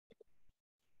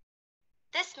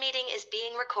This meeting is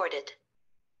being recorded.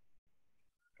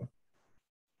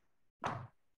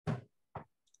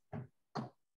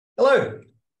 Hello.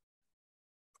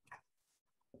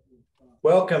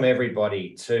 Welcome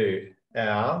everybody to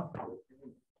our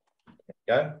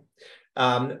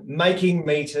Making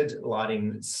Metered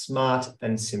Lighting Smart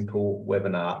and Simple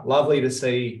webinar. Lovely to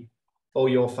see all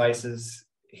your faces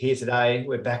here today.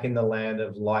 We're back in the land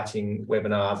of lighting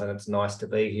webinars and it's nice to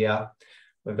be here.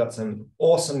 We've got some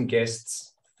awesome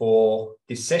guests for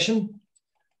this session.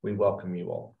 We welcome you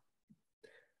all.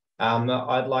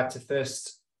 I'd like to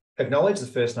first acknowledge the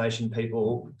First Nation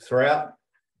people throughout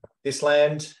this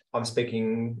land. I'm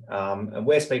speaking, and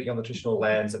we're speaking on the traditional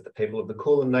lands of the people of the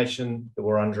Kulin Nation, the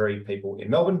Wurundjeri people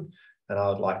in Melbourne, and I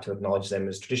would like to acknowledge them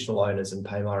as traditional owners and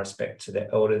pay my respect to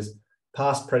their elders,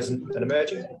 past, present, and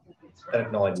emerging, and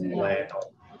acknowledge the land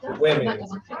of we're moving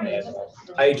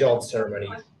age-old ceremony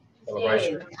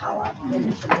celebration.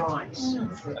 I'm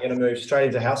going to move straight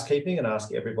into housekeeping and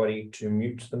ask everybody to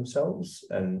mute themselves,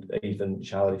 and even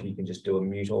Charlotte, if you can just do a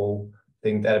mute all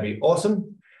thing, that'd be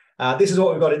awesome. This is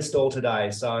what we've got installed today.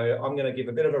 So I'm going to give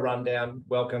a bit of a rundown,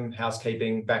 welcome,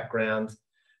 housekeeping, background,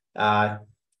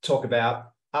 talk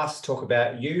about us, talk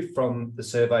about you from the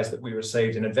surveys that we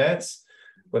received in advance.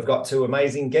 We've got two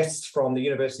amazing guests from the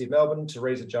University of Melbourne,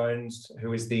 Teresa Jones,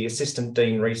 who is the Assistant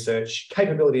Dean Research,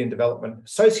 Capability and Development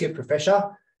Associate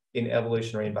Professor in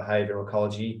Evolutionary and Behavioural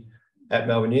Ecology at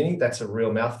Melbourne Uni. That's a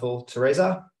real mouthful,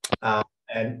 Teresa.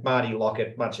 And Marty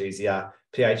Lockett, much easier,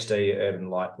 PhD, Urban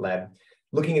Light Lab.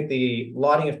 Looking at the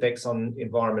lighting effects on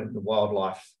environment and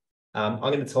wildlife. I'm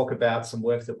going to talk about some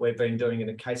work that we've been doing in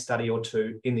a case study or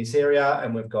two in this area,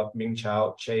 and we've got Ming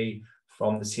Chao Chi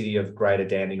from the city of Greater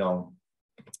Dandenong.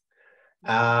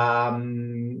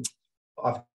 I've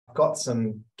got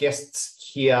some guests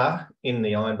here in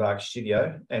the Ironbark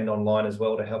studio and online as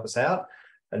well to help us out.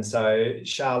 And so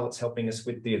Charlotte's helping us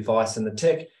with the advice and the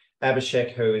tech.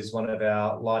 Abhishek, who is one of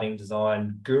our lighting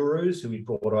design gurus, who we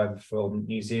brought over from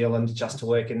New Zealand just to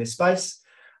work in this space.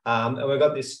 And we've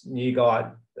got this new guy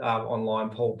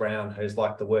online, Paul Brown, who's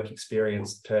like the work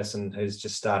experienced person who's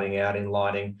just starting out in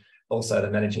lighting, also the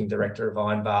managing director of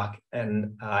Ironbark,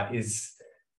 and is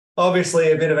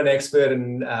obviously a bit of an expert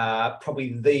and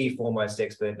probably the foremost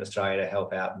expert in Australia to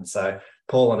help out. And so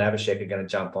Paul and Abhishek are going to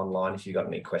jump online if you've got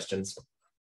any questions.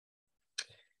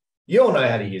 You all know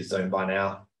how to use Zoom by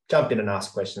now. Jump in and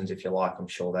ask questions if you like. I'm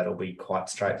sure that'll be quite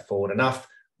straightforward enough.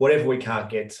 Whatever we can't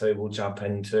get to, we'll jump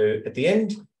into at the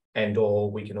end, and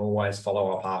or we can always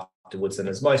follow up afterwards. And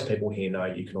as most people here know,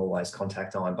 you can always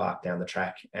contact Ironbark down the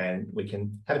track and we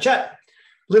can have a chat.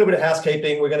 A little bit of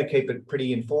housekeeping. We're going to keep it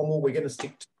pretty informal. We're going to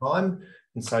stick to time.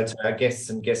 And so to our guests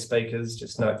and guest speakers,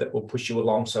 just note that we'll push you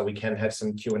along so we can have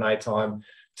some Q&A time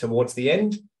towards the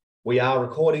end. We are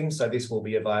recording, so this will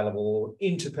be available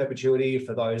into perpetuity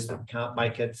for those that can't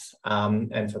make it,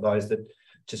 and for those that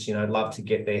just, love to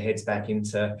get their heads back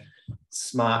into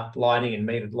smart lighting and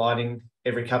metered lighting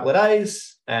every couple of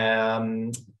days.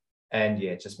 And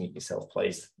yeah, just mute yourself,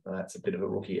 please. That's a bit of a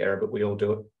rookie error, but we all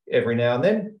do it every now and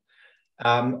then.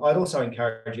 I'd also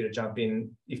encourage you to jump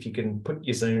in if you can put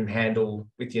your Zoom handle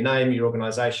with your name, your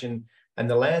organisation, and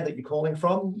the land that you're calling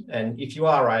from. And if you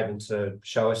are able to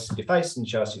show us your face and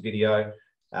show us your video,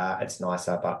 it's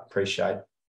nicer, but appreciate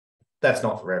that's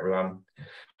not for everyone.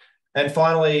 And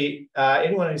finally,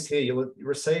 anyone who's here, you'll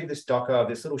receive this doco,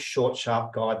 this little short,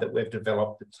 sharp guide that we've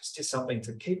developed. That just is something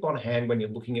to keep on hand when you're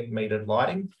looking at metered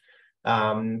lighting.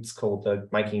 It's called the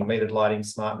Making Metered Lighting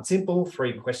Smart and Simple,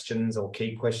 3 questions or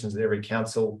key questions that every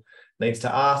council needs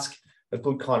to ask. A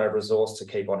good kind of resource to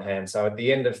keep on hand. So at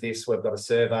the end of this, we've got a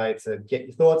survey to get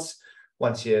your thoughts.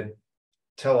 Once you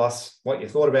tell us what you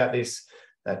thought about this,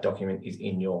 that document is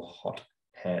in your hot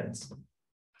hands.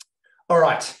 All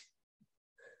right.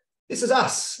 This is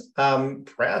us.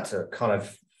 Proud to kind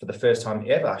of, for the first time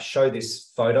ever, show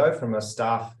this photo from a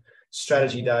staff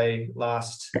strategy day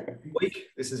last week.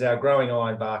 This is our growing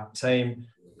Ironbark team.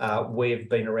 We've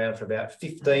been around for about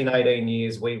 15, 18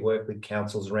 years. We work with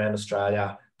councils around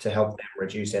Australia to help them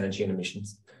reduce energy and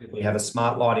emissions. We have a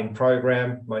smart lighting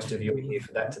program. Most of you are here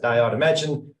for that today, I'd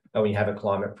imagine. And we have a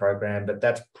climate program, but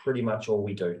that's pretty much all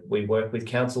we do. We work with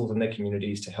councils and their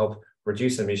communities to help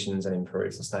reduce emissions and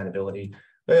improve sustainability.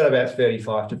 We've got about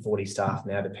 35 to 40 staff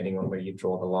now, depending on where you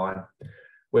draw the line.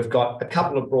 We've got a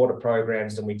couple of broader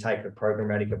programs, and we take a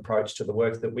programmatic approach to the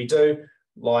work that we do.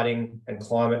 Lighting and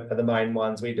climate are the main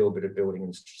ones. We do a bit of building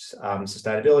and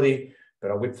sustainability, but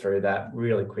I'll whip through that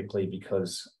really quickly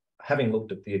because having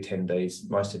looked at the attendees,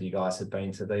 most of you guys have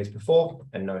been to these before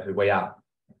and know who we are.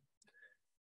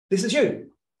 This is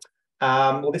you.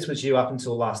 Well, this was you up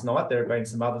until last night. There have been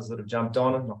some others that have jumped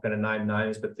on. I'm not going to name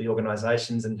names, but the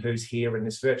organisations and who's here in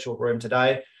this virtual room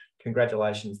today.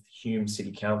 Congratulations to Hume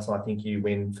City Council. I think you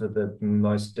win for the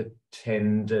most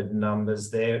attended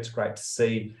numbers there. It's great to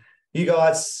see you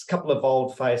guys, a couple of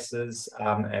old faces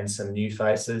and some new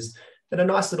faces, and a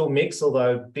nice little mix,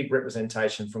 although big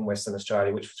representation from Western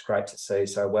Australia, which was great to see.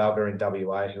 So Walga and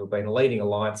WA, who have been a leading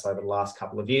alliance over the last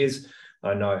couple of years,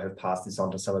 I know have passed this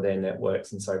on to some of their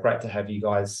networks. And so great to have you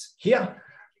guys here.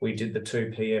 We did the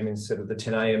 2 p.m. instead of the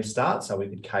 10 a.m. start, so we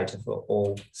could cater for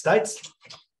all states.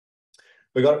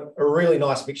 We've got a really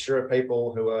nice mixture of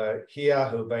people who are here,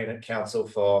 who have been at council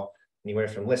for anywhere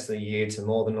from less than a year to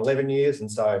more than 11 years. And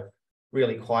so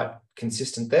really quite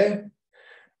consistent there.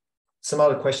 Some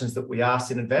other questions that we asked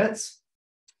in advance,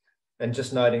 and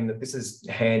just noting that this is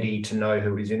handy to know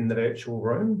who is in the virtual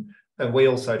room. And we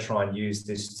also try and use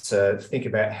this to think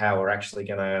about how we're actually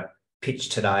going to pitch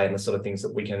today and the sort of things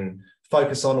that we can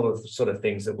focus on, or the sort of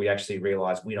things that we actually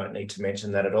realise we don't need to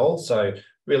mention that at all. So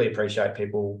really appreciate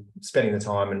people spending the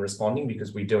time and responding,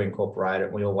 because we do incorporate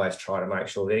it. We always try to make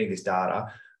sure that any of this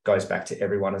data goes back to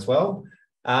everyone as well.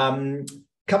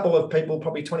 Couple of people,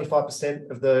 probably 25%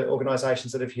 of the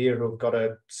organisations that are here who have got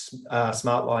a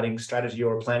smart lighting strategy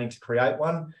or are planning to create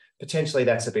one. Potentially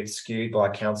that's a bit skewed by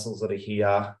councils that are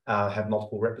here, have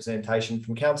multiple representation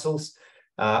from councils.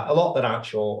 A lot that aren't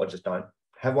sure or just don't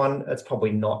have one. It's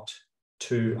probably not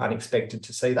too unexpected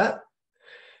to see that.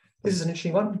 This is an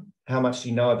interesting one. How much do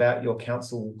you know about your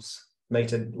council's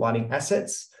metered lighting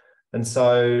assets? And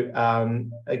so,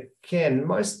 again,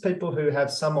 most people who have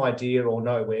some idea or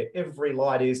know where every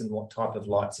light is and what type of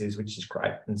lights is, which is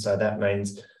great. And so that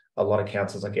means a lot of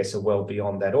councils, I guess, are well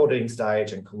beyond that auditing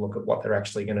stage and can look at what they're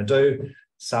actually going to do.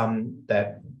 Some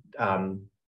that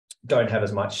don't have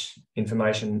as much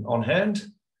information on hand.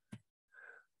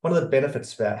 One of the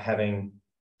benefits about having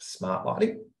smart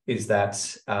lighting is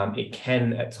that it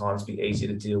can at times be easier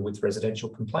to deal with residential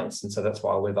complaints. And so that's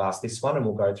why we've asked this one, and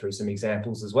we'll go through some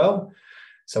examples as well.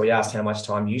 So we asked how much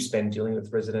time you spend dealing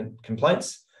with resident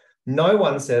complaints. No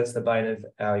one said it's the bane of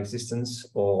our existence,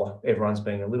 or everyone's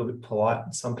being a little bit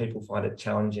polite. Some people find it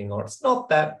challenging, or it's not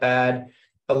that bad.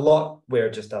 A lot where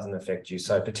it just doesn't affect you.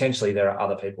 So potentially there are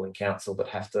other people in council that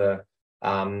have to,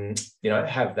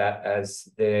 have that as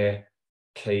their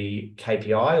key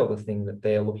KPI or the thing that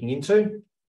they're looking into.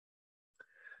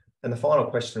 And the final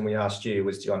question we asked you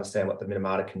was, do you understand what the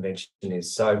Minamata Convention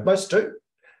is? So most do.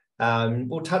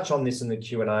 We'll touch on this in the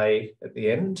Q&A at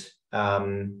the end,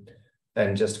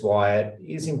 and just why it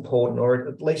is important, or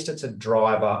at least it's a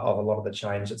driver of a lot of the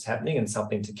change that's happening, and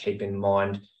something to keep in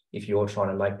mind if you're trying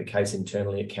to make the case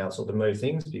internally at council to move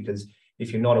things, because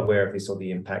if you're not aware of this or the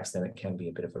impacts, then it can be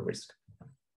a bit of a risk.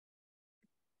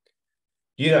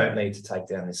 You don't need to take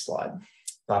down this slide,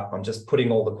 but I'm just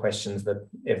putting all the questions that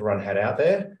everyone had out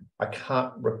there. I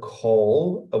can't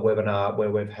recall a webinar where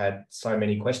we've had so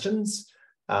many questions,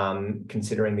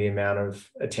 considering the amount of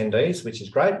attendees, which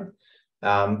is great.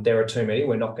 There are too many.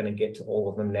 We're not going to get to all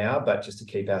of them now, but just to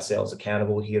keep ourselves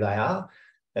accountable, here they are.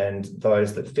 And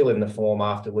those that fill in the form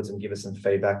afterwards and give us some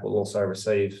feedback will also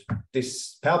receive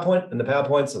this PowerPoint and the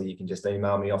PowerPoints, or you can just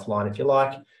email me offline if you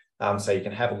like. So you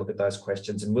can have a look at those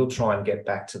questions, and we'll try and get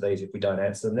back to these if we don't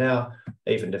answer them now,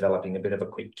 even developing a bit of a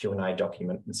quick Q&A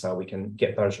document, and so we can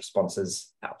get those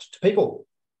responses out to people.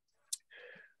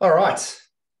 All right.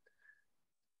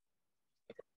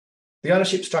 The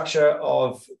ownership structure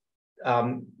of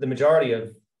the majority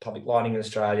of public lighting in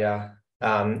Australia,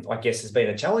 I guess, has been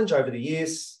a challenge over the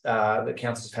years that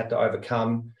councils have had to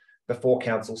overcome. Before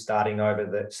council started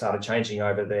changing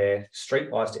over their street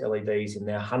lights to LEDs in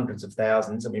their hundreds of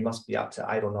thousands, and we must be up to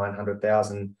 800,000 or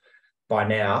 900,000 by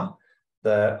now.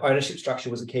 The ownership structure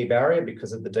was a key barrier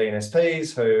because of the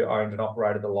DNSPs who owned and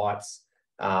operated the lights,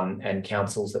 and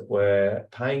councils that were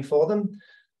paying for them.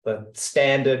 The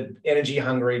standard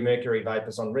energy-hungry mercury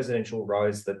vapours on residential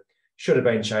roads that should have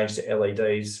been changed to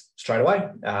LEDs straight away.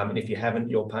 And if you haven't,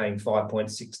 you're paying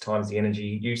 5.6 times the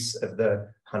energy use of the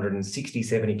 160,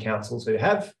 70 councils who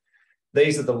have.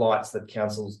 These are the lights that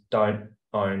councils don't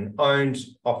own, owned,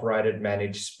 operated,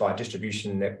 managed by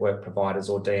distribution network providers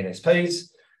or DNSPs.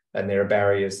 And there are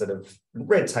barriers that have,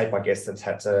 red tape, I guess, that's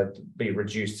had to be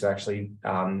reduced to actually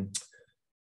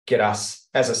get us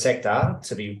as a sector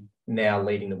to be now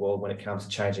leading the world when it comes to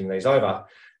changing these over.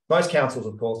 Most councils,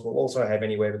 of course, will also have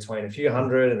anywhere between a few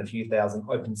hundred and a few thousand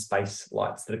open space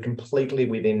lights that are completely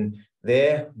within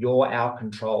our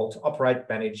control to operate,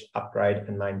 manage, upgrade,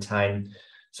 and maintain.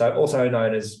 So also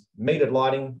known as metered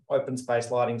lighting, open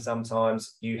space lighting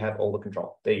sometimes, you have all the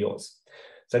control. They're yours.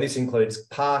 So this includes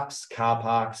parks, car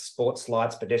parks, sports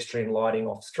lights, pedestrian lighting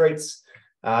off streets.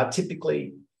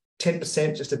 Typically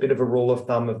 10%, just a bit of a rule of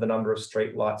thumb of the number of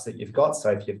street lights that you've got. So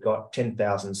if you've got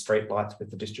 10,000 street lights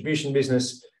with the distribution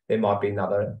business, there might be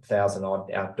another 1,000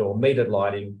 odd outdoor metered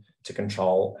lighting to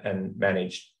control and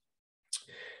manage.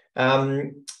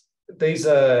 These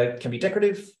can be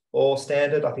decorative or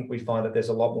standard. I think we find that there's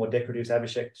a lot more decoratives.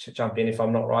 Abhishek should jump in if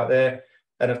I'm not right there.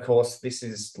 And of course, this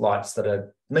is lights that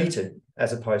are metered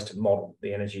as opposed to model,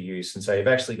 the energy use. And so you've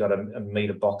actually got a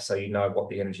meter box so you know what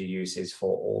the energy use is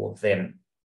for all of them.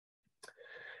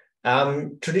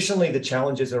 Traditionally, the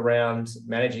challenges around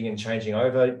managing and changing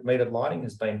over metered lighting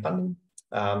has been funding.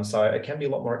 So it can be a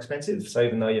lot more expensive. So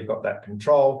even though you've got that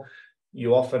control,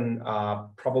 you often are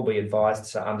probably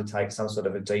advised to undertake some sort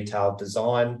of a detailed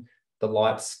design. The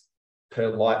lights per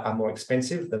light are more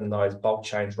expensive than those bulk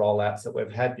change rollouts that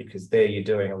we've had, because there you're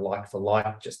doing a like for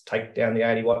like, just take down the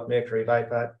 80 watt mercury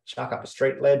vapor, chuck up a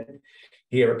street LED.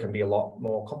 Here it can be a lot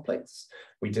more complex.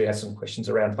 We do have some questions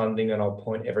around funding, and I'll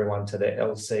point everyone to the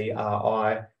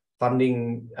LCRI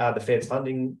funding, the Fed's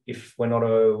funding. If you're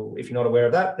not aware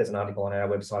of that, there's an article on our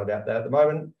website about that at the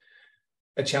moment.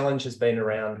 A challenge has been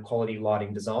around quality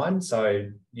lighting design. So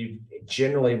you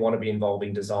generally want to be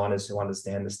involving designers who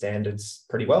understand the standards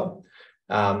pretty well.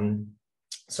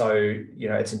 So,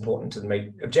 it's important to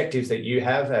meet objectives that you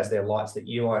have as they're lights that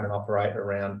you own and operate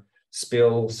around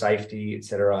spill, safety,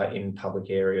 etc. in public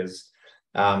areas.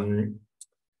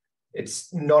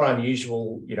 It's not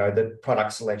unusual, that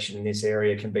product selection in this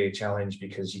area can be a challenge,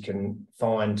 because you can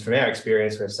find, from our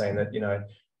experience, we've seen that,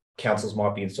 councils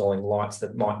might be installing lights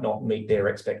that might not meet their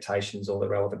expectations or the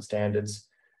relevant standards.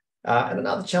 And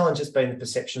another challenge has been the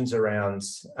perceptions around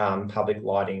public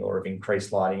lighting or of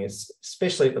increased lighting,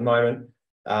 especially at the moment.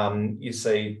 You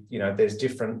see, there's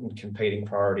different and competing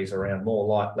priorities around more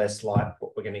light, less light.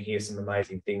 But we're going to hear some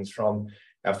amazing things from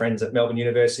our friends at Melbourne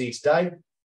University today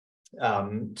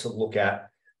to look at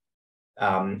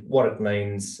what it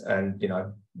means and,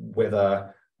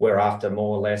 whether we're after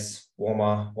more or less,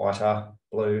 warmer, whiter,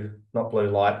 blue, not blue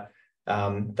light.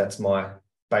 That's my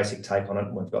basic take on it.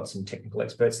 And we've got some technical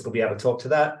experts that will be able to talk to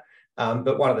that.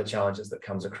 But one of the challenges that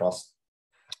comes across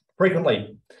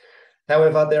frequently.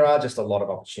 However, there are just a lot of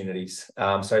opportunities.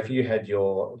 So if you had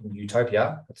your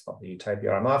utopia, that's not the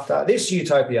utopia I'm after, this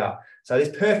utopia. So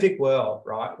this perfect world,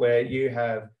 right, where you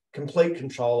have complete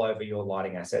control over your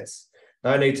lighting assets.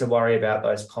 No need to worry about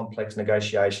those complex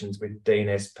negotiations with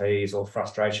DNSPs or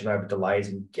frustration over delays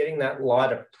in getting that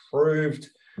light approved.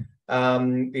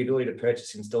 The ability to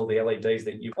purchase, install the LEDs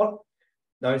that you want.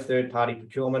 No third-party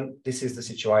procurement. This is the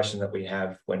situation that we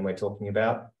have when we're talking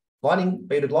about lighting,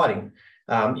 metered lighting.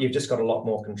 You've just got a lot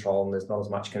more control, and there's not as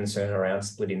much concern around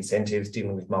split incentives,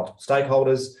 dealing with multiple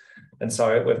stakeholders. And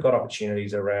so we've got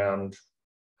opportunities around,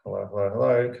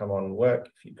 hello, come on, work,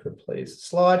 if you could please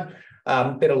slide.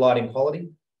 Better lighting quality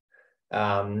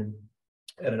and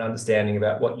an understanding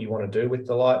about what you want to do with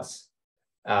the lights.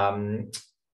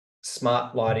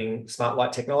 Smart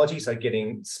light technology, so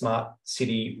getting smart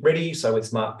city ready. So with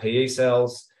smart PE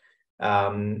cells,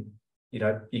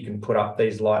 you can put up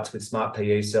these lights with smart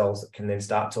PE cells that can then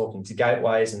start talking to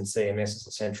gateways and CMS as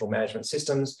the central management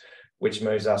systems, which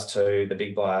moves us to the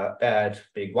big, bad,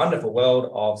 big, wonderful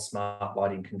world of smart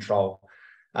lighting control.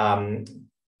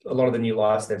 A lot of the new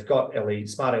lights, they've got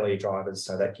smart LED drivers,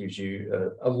 so that gives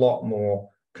you a lot more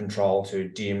control to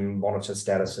dim, monitor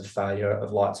status of failure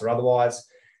of lights or otherwise.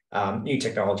 New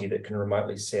technology that can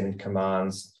remotely send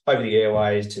commands over the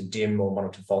airways to dim or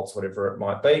monitor faults, whatever it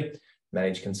might be,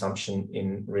 manage consumption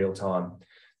in real time.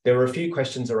 There were a few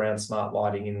questions around smart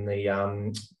lighting in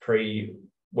the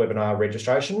pre-webinar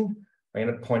registration. I'm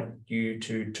going to point you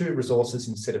to two resources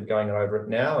instead of going over it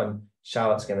now, and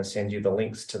Charlotte's going to send you the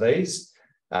links to these.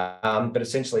 But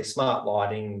essentially, smart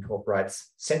lighting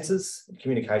incorporates sensors and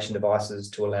communication devices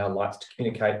to allow lights to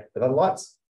communicate with other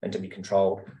lights and to be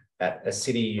controlled at a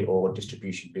city or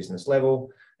distribution business level.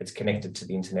 It's connected to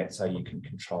the internet, so you can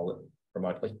control it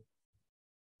remotely.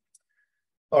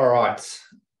 All right,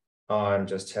 I'm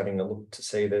just having a look to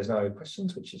see there's no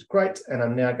questions, which is great. And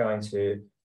I'm now going to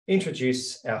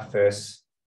introduce our first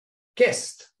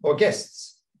guest or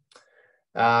guests.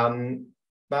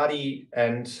 Marty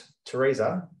and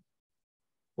Teresa,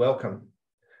 welcome.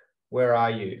 Where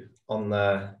are you on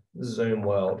the Zoom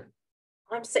world?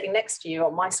 I'm sitting next to you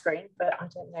on my screen, but I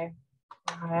don't know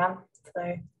where I am.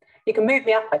 So you can move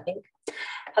me up, I think.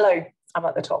 Hello, I'm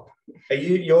at the top.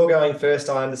 You're going first,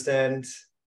 I understand.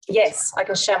 Yes, I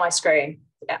can share my screen.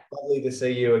 Yeah. Lovely to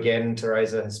see you again.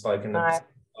 Teresa has spoken at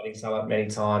Lighting Summit many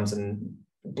times and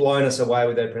blown us away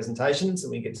with her presentations,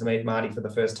 and we get to meet Marty for the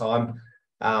first time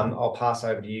I'll pass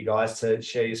over to you guys to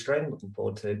share your screen. Looking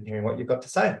forward to hearing what you've got to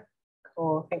say.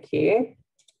 Cool, thank you.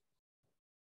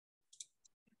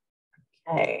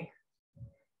 Okay,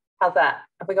 how's that?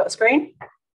 Have we got a screen?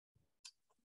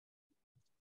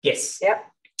 Yes. Yep.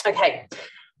 Okay.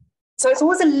 So it's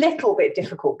always a little bit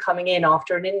difficult coming in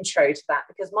after an intro to that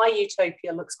because my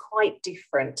utopia looks quite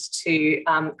different to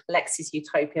Lexi's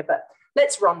utopia, but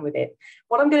let's run with it.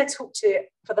 What I'm going to talk to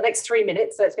for the next 3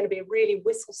 minutes, so it's going to be a really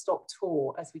whistle-stop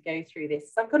tour as we go through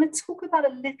this. So I'm going to talk about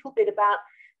a little bit about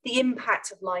the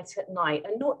impact of light at night,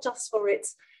 and not just for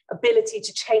its ability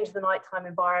to change the nighttime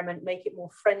environment, make it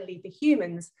more friendly for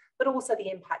humans, but also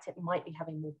the impact it might be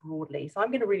having more broadly. So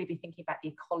I'm going to really be thinking about the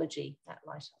ecology at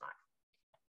light at night.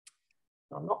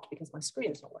 No, I'm not, because my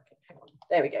screen is not working. Hang on,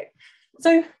 there we go.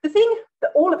 So the thing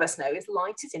that all of us know is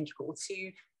light is integral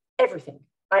to everything,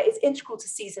 right? It's integral to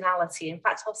seasonality. In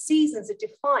fact, our seasons are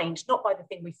defined not by the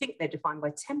thing we think they're defined by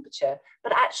temperature,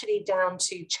 but actually down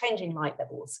to changing light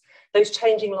levels. Those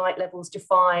changing light levels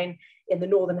define in the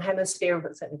Northern Hemisphere,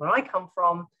 but certainly where I come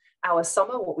from, our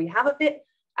summer, what we have of it,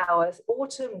 our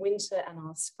autumn, winter, and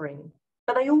our spring.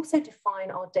 But they also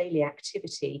define our daily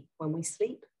activity when we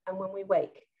sleep and when we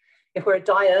wake. If we're a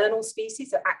diurnal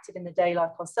species, so active in the day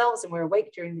like ourselves, and we're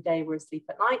awake during the day, we're asleep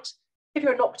at night. If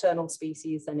you're a nocturnal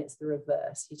species, then it's the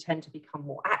reverse. You tend to become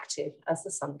more active as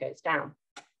the sun goes down.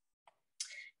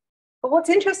 But what's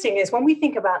interesting is when we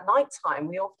think about nighttime,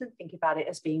 we often think about it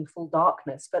as being full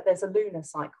darkness, but there's a lunar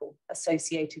cycle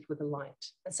associated with the light.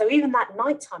 And so even that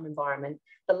nighttime environment,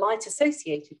 the light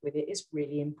associated with it is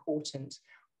really important.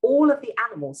 All of the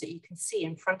animals that you can see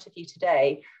in front of you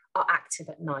today are active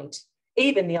at night.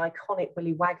 Even the iconic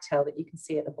willy wagtail that you can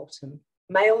see at the bottom.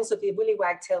 Males of the willy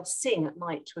wagtail sing at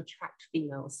night to attract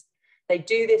females. They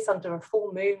do this under a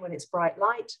full moon when it's bright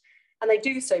light, and they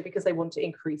do so because they want to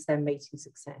increase their mating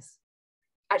success.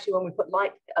 Actually, when we put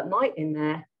light at night in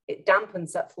there, it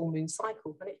dampens that full moon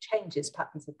cycle and it changes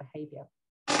patterns of behavior.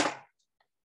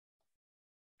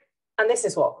 And this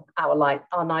is what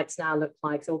our nights now look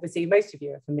like. So obviously most of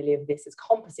you are familiar with this as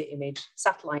composite image,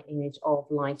 satellite image of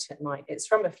light at night. It's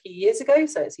from a few years ago,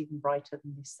 so it's even brighter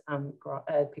than this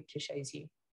picture shows you.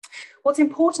 What's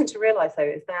important to realize though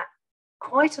is that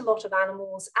quite a lot of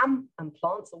animals and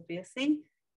plants obviously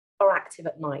are active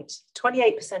at night.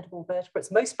 28% of all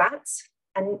vertebrates, most bats,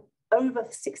 and over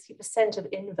 60% of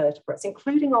invertebrates,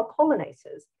 including our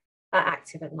pollinators, are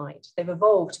active at night. They've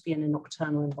evolved to be in a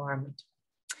nocturnal environment.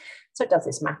 So does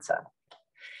this matter?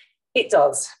 It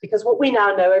does, because what we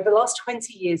now know over the last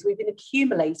 20 years, we've been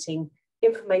accumulating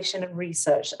information and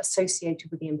research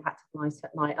associated with the impact of light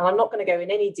at night. And I'm not going to go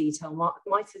in any detail.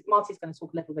 Marty's going to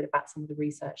talk a little bit about some of the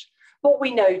research. What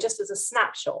we know, just as a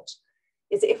snapshot,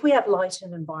 is that if we have light in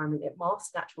an environment, it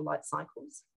masks natural light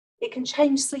cycles. It can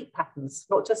change sleep patterns,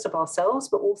 not just of ourselves,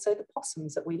 but also the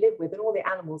possums that we live with and all the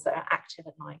animals that are active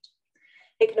at night.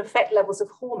 It can affect levels of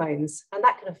hormones, and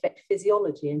that can affect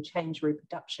physiology and change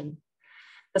reproduction.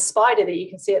 The spider that you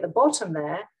can see at the bottom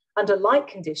there, under light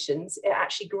conditions, it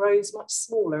actually grows much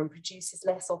smaller and produces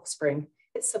less offspring.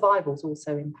 Its survival is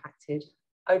also impacted.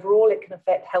 Overall, it can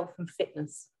affect health and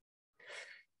fitness.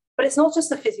 But it's not just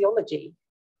the physiology.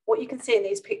 What you can see in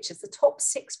these pictures, the top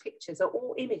 6 pictures are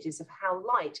all images of how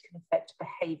light can affect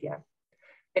behavior.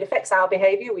 It affects our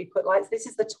behavior. We put lights. This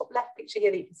is the top left picture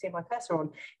here that you can see my cursor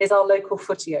on, is our local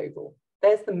footy oval.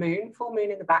 There's the moon, full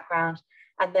moon in the background,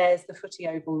 and there's the footy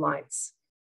oval lights.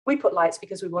 We put lights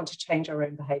because we want to change our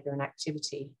own behavior and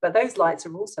activity, but those lights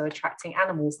are also attracting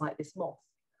animals like this moth,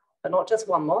 but not just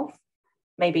one moth,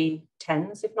 maybe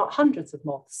tens, if not hundreds of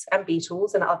moths and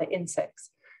beetles and other insects.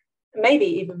 Maybe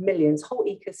even millions. Whole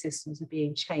ecosystems are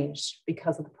being changed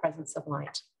because of the presence of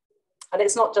light. And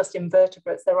it's not just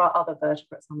invertebrates, there are other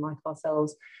vertebrates unlike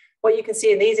ourselves. What you can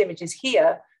see in these images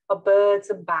here are birds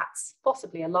and bats,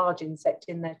 possibly a large insect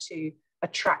in there too,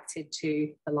 attracted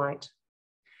to the light.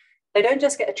 They don't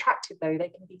just get attracted though, they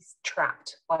can be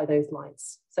trapped by those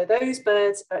lights. So those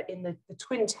birds are in the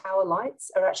twin tower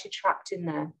lights are actually trapped in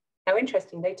there. How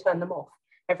interesting, they turn them off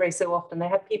every so often. They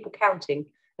have people counting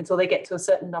until they get to a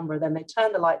certain number, then they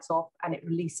turn the lights off and it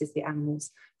releases the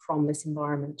animals from this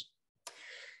environment.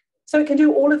 So it can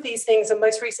do all of these things, and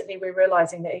most recently we're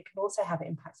realizing that it can also have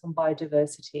impacts on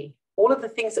biodiversity. All of the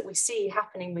things that we see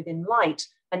happening within light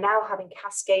are now having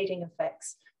cascading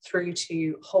effects through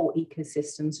to whole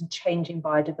ecosystems and changing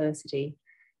biodiversity.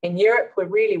 In Europe, we're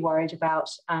really worried about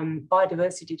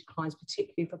biodiversity declines,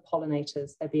 particularly for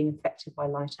pollinators. They're being affected by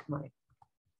light at night.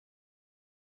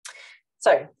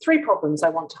 So 3 problems I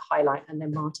want to highlight, and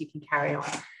then Marty can carry on.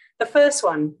 The first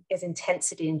one is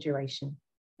intensity and duration.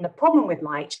 And the problem with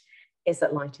light is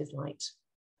that light is light.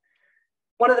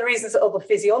 One of the reasons that all the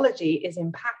physiology is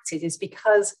impacted is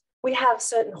because we have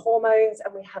certain hormones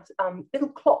and we have little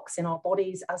clocks in our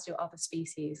bodies, as do other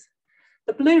species.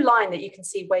 The blue line that you can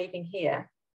see waving here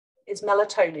is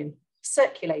melatonin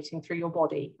circulating through your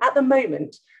body. At the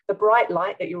moment, the bright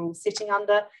light that you're all sitting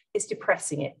under is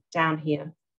depressing it down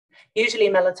here. Usually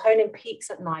melatonin peaks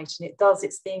at night, and it does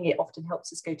its thing. It often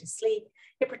helps us go to sleep.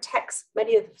 It protects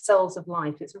many of the cells of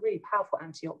life. It's a really powerful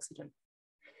antioxidant.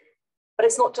 But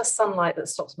it's not just sunlight that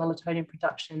stops melatonin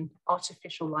production.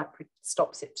 Artificial light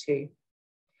stops it too.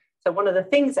 So one of the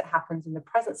things that happens in the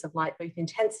presence of light, both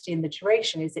intensity and the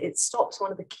duration, is that it stops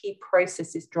one of the key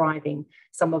processes driving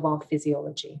some of our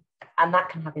physiology, and that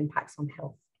can have impacts on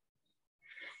health.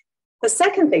 The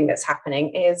second thing that's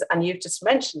happening is, and you've just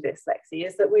mentioned this, Lexi,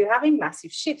 is that we're having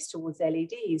massive shifts towards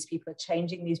LEDs. People are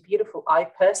changing these beautiful, I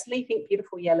personally think,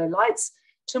 beautiful yellow lights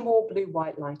to more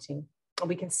blue-white lighting. And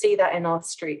we can see that in our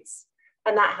streets,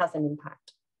 and that has an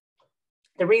impact.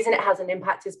 The reason it has an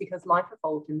impact is because life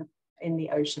evolved in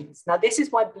the oceans. Now, this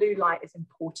is why blue light is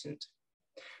important.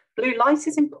 Blue light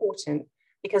is important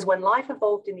because when life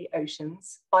evolved in the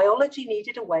oceans, biology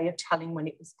needed a way of telling when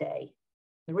it was day.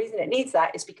 The reason it needs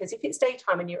that is because if it's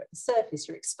daytime and you're at the surface,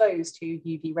 you're exposed to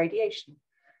UV radiation.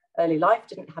 Early life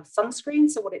didn't have sunscreen,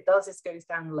 so what it does is goes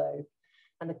down low.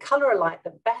 And the color of light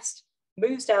that best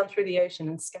moves down through the ocean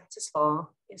and scatters far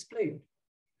is blue.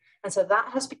 And so that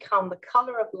has become the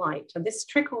color of light. And this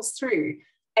trickles through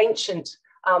ancient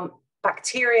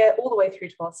bacteria all the way through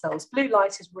to our cells. Blue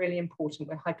light is really important.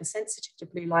 We're hypersensitive to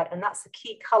blue light, and that's the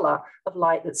key color of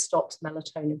light that stops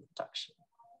melatonin production.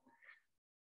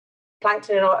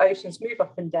 Plankton in our oceans move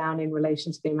up and down in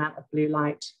relation to the amount of blue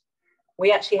light.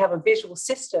 We actually have a visual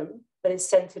system that is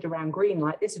centered around green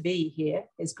light. This V here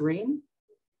is green.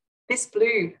 This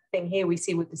blue thing here we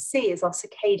see with the C is our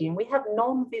circadian. We have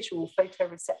non-visual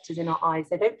photoreceptors in our eyes.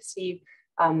 They don't perceive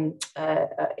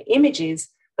images,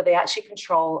 but they actually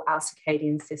control our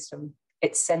circadian system.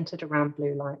 It's centered around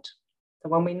blue light. So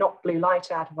when we knock blue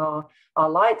light out of our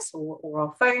lights or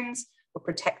our phones, we're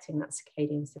protecting that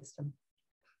circadian system.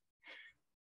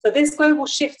 So this global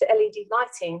shift to LED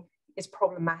lighting is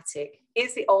problematic.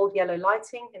 Here's the old yellow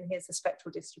lighting, and here's the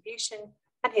spectral distribution,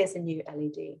 and here's the new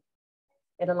LED.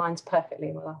 It aligns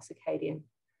perfectly with our circadian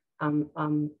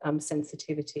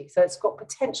sensitivity. So it's got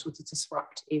potential to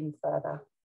disrupt even further.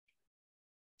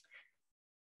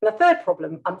 And the third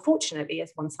problem, unfortunately,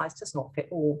 is one size does not fit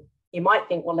all. You might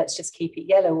think, well, let's just keep it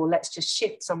yellow, or let's just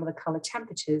shift some of the color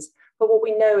temperatures. But what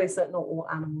we know is that not all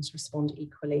animals respond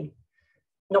equally.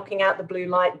 Knocking out the blue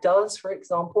light does, for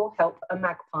example, help a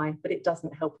magpie, but it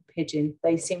doesn't help a pigeon.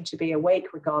 They seem to be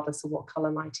awake regardless of what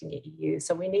color lighting you use.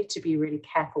 So we need to be really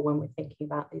careful when we're thinking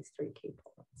about these three key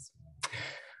points.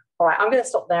 All right, I'm going to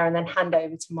stop there and then hand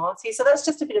over to Marty. So that's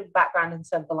just a bit of background in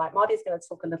terms of light. Marty's going to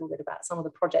talk a little bit about some of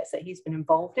the projects that he's been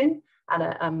involved in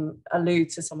and allude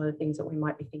to some of the things that we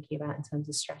might be thinking about in terms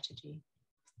of strategy.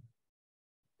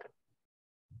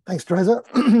 Thanks, Teresa.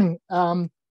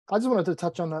 I just wanted to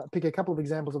touch on, pick a couple of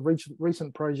examples of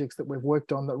recent projects that we've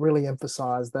worked on that really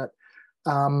emphasize that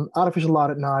artificial light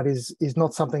at night is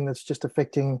not something that's just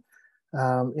affecting,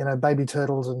 baby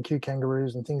turtles and cute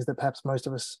kangaroos and things that perhaps most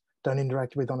of us don't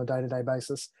interact with on a day-to-day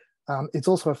basis. It's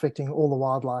also affecting all the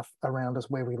wildlife around us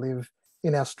where we live,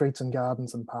 in our streets and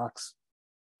gardens and parks,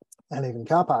 and even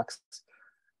car parks.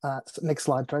 Next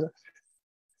slide, Teresa.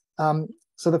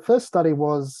 So the first study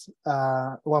was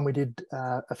one we did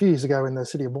a few years ago in the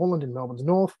city of Moreland in Melbourne's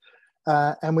north.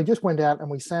 And we just went out and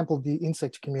we sampled the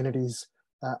insect communities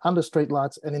under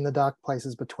streetlights and in the dark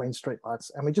places between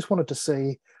streetlights. And we just wanted to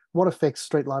see what effects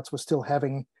streetlights were still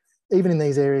having, even in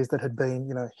these areas that had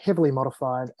been, heavily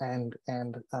modified and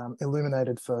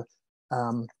illuminated for,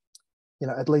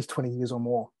 at least 20 years or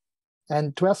more.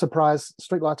 And to our surprise,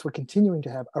 streetlights were continuing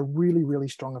to have a really, really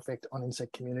strong effect on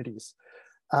insect communities.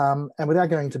 And without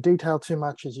going into detail too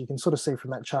much, as you can sort of see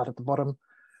from that chart at the bottom,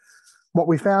 what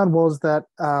we found was that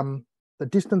the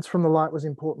distance from the light was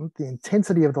important, the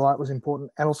intensity of the light was important,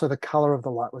 and also the color of the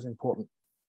light was important.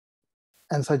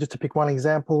 And so just to pick one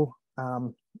example,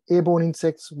 airborne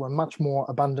insects were much more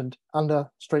abundant under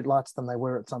streetlights than they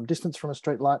were at some distance from a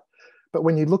streetlight. But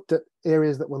when you looked at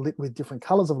areas that were lit with different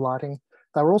colors of lighting,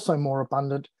 they were also more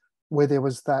abundant where there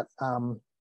was that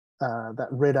that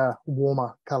redder,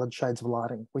 warmer coloured shades of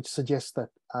lighting, which suggests that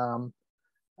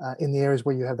in the areas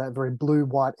where you have that very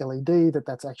blue-white LED,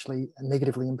 that's actually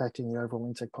negatively impacting the overall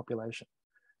insect population.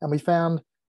 And we found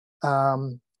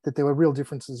that there were real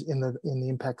differences in the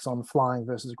impacts on flying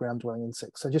versus ground-dwelling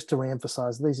insects. So just to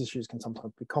re-emphasise, these issues can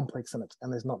sometimes be complex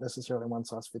and there's not necessarily one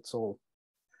size fits all.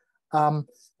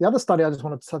 The other study I just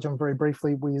wanted to touch on very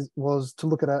briefly was to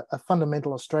look at a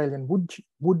fundamental Australian wood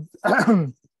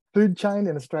food chain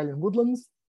in Australian woodlands.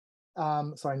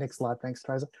 Sorry, next slide. Thanks,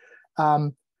 Teresa.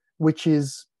 Which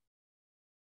is,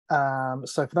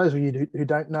 so for those of you who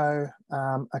don't know,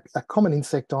 a common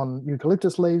insect on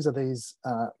eucalyptus leaves are these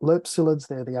lerp psyllids.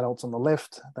 They're the adults on the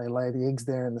left. They lay the eggs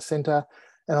there in the center.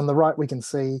 And on the right, we can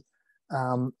see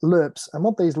lerps. And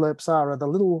what these lerps are the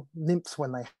little nymphs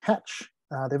when they hatch.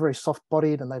 They're very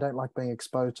soft-bodied and they don't like being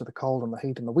exposed to the cold and the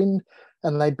heat and the wind.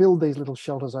 And they build these little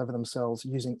shelters over themselves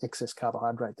using excess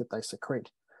carbohydrate that they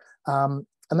secrete. And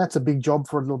that's a big job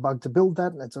for a little bug to build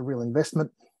that. And it's a real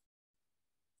investment.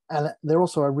 And they're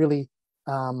also a really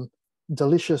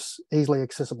delicious, easily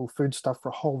accessible foodstuff for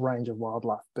a whole range of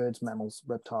wildlife, birds, mammals,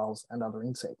 reptiles, and other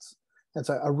insects. And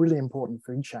so a really important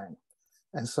food chain.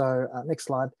 And so next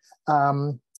slide.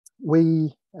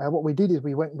 What we did is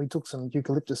we took some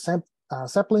eucalyptus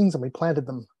saplings and we planted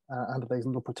them under these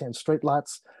little pretend street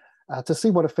lights to see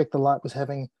what effect the light was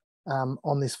having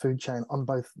on this food chain, on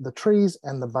both the trees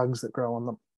and the bugs that grow on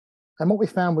them. And what we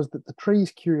found was that the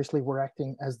trees, curiously, were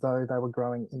acting as though they were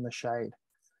growing in the shade.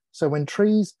 So when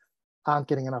trees aren't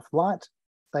getting enough light,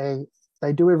 they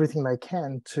do everything they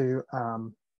can to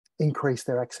increase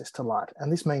their access to light.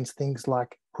 And this means things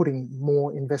like putting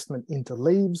more investment into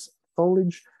leaves,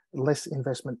 foliage, less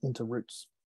investment into roots,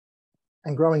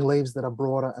 and growing leaves that are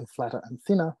broader and flatter and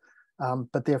thinner,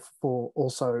 but therefore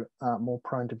also more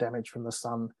prone to damage from the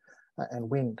sun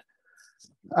and wind.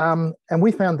 And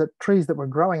we found that trees that were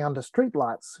growing under street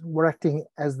lights were acting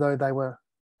as though they were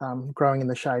growing in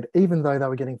the shade, even though they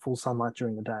were getting full sunlight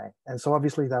during the day. And so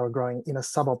obviously they were growing in a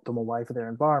suboptimal way for their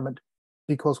environment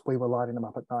because we were lighting them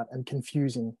up at night and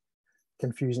confusing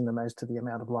them as to the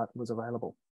amount of light that was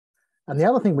available. And the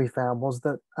other thing we found was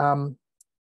that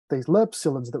these lerp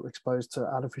psyllids that were exposed to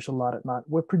artificial light at night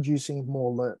were producing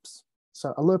more lerps.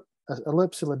 So a lerp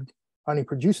psyllid only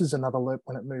produces another lerp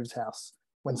when it moves house.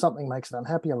 When something makes it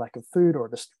unhappy, a lack of food or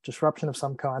a disruption of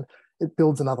some kind, it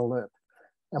builds another lerp.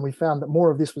 And we found that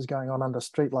more of this was going on under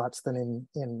streetlights than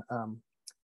in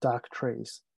dark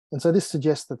trees. And so this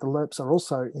suggests that the lerps are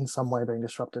also in some way being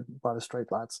disrupted by the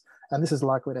streetlights. And this is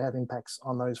likely to have impacts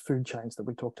on those food chains that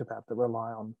we talked about that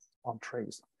rely on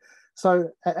trees.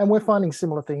 So, and we're finding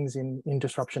similar things in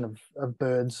disruption of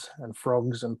birds and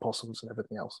frogs and possums and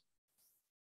everything else.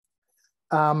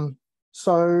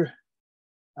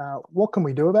 What can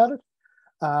we do about it?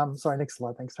 Sorry, next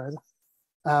slide, thanks, Teresa.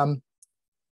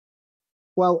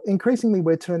 Well, increasingly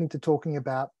we're turning to talking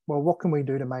about, well, what can we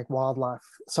do to make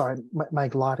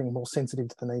make lighting more sensitive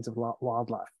to the needs of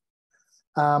wildlife?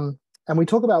 And we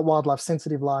talk about wildlife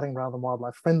sensitive lighting rather than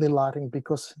wildlife friendly lighting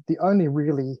because the only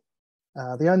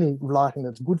lighting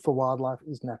that's good for wildlife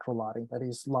is natural lighting. That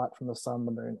is light from the sun,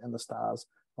 the moon, and the stars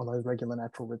on those regular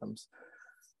natural rhythms.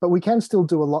 But we can still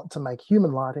do a lot to make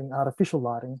human lighting, artificial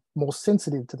lighting, more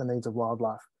sensitive to the needs of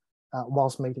wildlife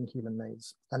whilst meeting human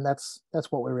needs. And that's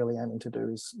what we're really aiming to do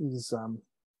is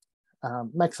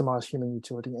maximize human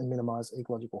utility and minimize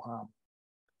ecological harm.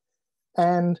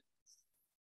 And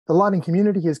the lighting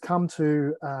community has come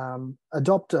to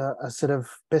adopt a set of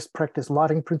best practice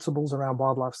lighting principles around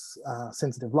wildlife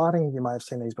sensitive lighting. You may have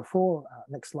seen these before.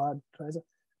 Next slide, Teresa.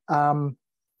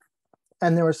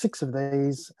 And there are 6 of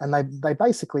these, and they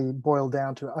basically boil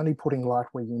down to only putting light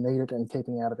where you need it and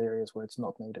keeping out of areas where it's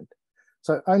not needed.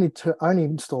 So only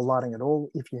install lighting at all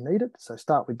if you need it. So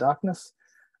start with darkness.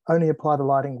 Only apply the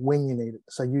lighting when you need it.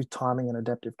 So use timing and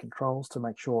adaptive controls to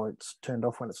make sure it's turned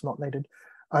off when it's not needed.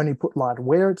 Only put light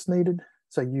where it's needed.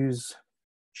 So use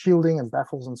shielding and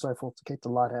baffles and so forth to keep the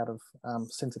light out of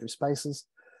sensitive spaces.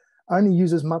 Only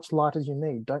use as much light as you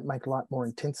need. Don't make light more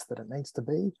intense than it needs to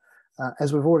be.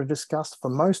 As we've already discussed, for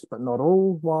most but not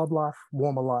all wildlife,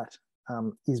 warmer light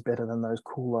is better than those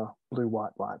cooler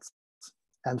blue-white lights.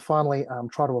 And finally,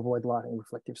 try to avoid lighting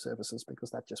reflective surfaces because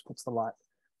that just puts the light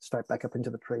straight back up into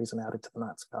the trees and out into the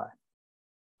night sky.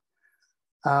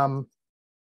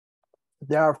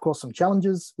 There are, of course, some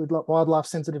challenges with wildlife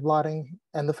sensitive lighting.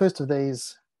 And the first of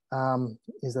these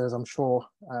is that, as I'm sure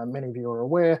many of you are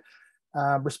aware,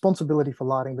 responsibility for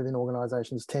lighting within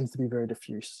organisations tends to be very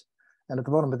diffuse. And at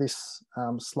the bottom of this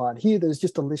slide here, there's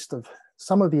just a list of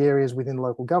some of the areas within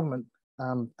local government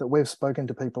that we've spoken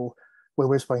to people, where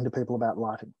we've spoken to people about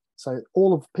lighting. So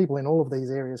people in all of these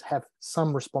areas have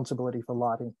some responsibility for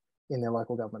lighting in their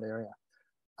local government area.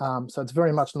 So it's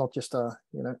very much not just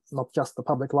not just the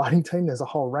public lighting team. There's a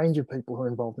whole range of people who are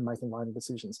involved in making lighting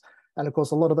decisions. And of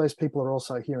course, a lot of those people are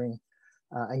also hearing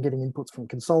and getting inputs from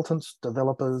consultants,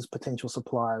 developers, potential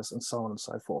suppliers, and so on and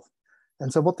so forth.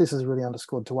 And so what this has really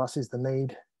underscored to us is the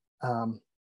need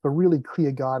for really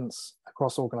clear guidance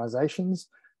across organisations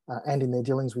and in their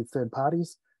dealings with third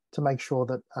parties to make sure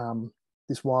that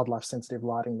this wildlife sensitive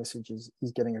lighting message is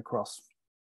getting across.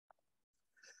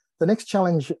 The next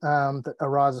challenge that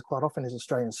arises quite often is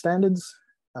Australian standards.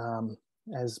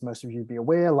 As most of you be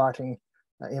aware, lighting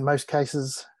in most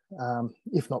cases,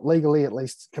 if not legally, at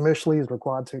least commercially, is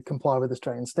required to comply with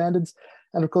Australian standards.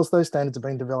 And of course, those standards have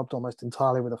been developed almost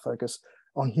entirely with a focus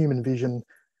on human vision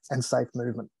and safe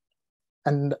movement.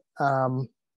 And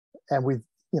with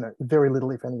very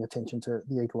little, if any, attention to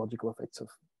the ecological effects of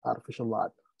artificial light.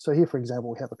 So here, for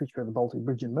example, we have a picture of the Baltic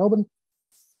Bridge in Melbourne.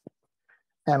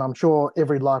 And I'm sure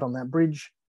every light on that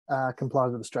bridge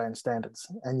complies with Australian standards.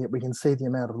 And yet we can see the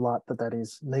amount of light that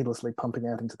is needlessly pumping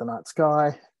out into the night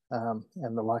sky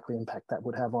and the likely impact that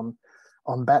would have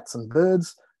on bats and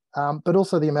birds, but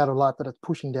also the amount of light that it's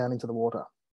pushing down into the water.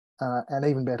 And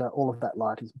even better, all of that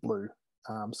light is blue.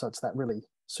 So it's that really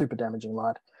super damaging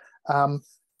light.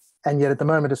 And yet at the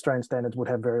moment, Australian standards would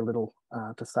have very little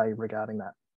to say regarding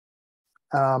that.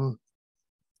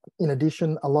 In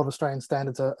addition, a lot of Australian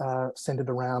standards are centred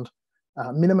around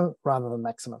minimum rather than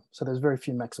maximum. So there's very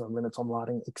few maximum limits on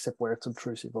lighting, except where it's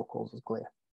obtrusive or causes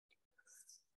glare.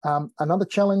 Another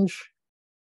challenge,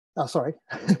 but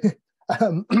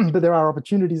there are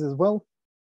opportunities as well.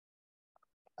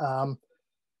 So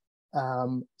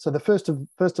the first of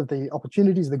the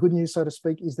opportunities, the good news, so to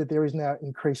speak, is that there is now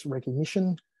increased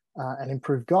recognition and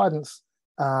improved guidance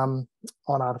on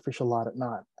artificial light at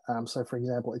night. So, for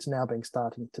example, it's now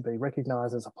starting to be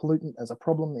recognised as a pollutant, as a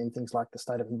problem in things like the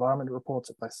State of Environment reports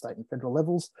at both state and federal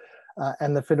levels.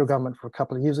 And the federal government, for a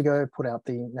couple of years ago, put out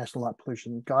the National Light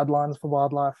Pollution Guidelines for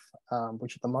Wildlife,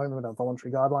 which at the moment are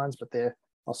voluntary guidelines, but they're,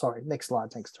 next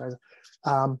slide, thanks, Teresa,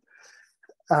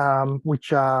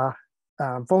 which are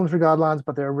voluntary guidelines,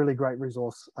 but they're a really great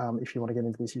resource if you want to get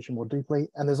into this issue more deeply.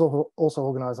 And there's also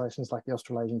organisations like the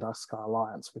Australasian Dark Sky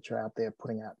Alliance, which are out there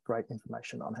putting out great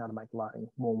information on how to make lighting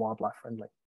more wildlife friendly.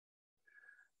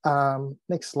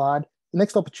 Next slide. The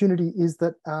next opportunity is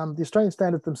that the Australian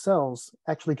standards themselves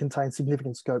actually contain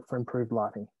significant scope for improved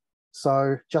lighting.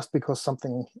 So just because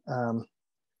something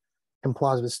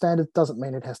complies with standards doesn't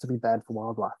mean it has to be bad for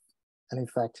wildlife. And in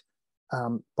fact,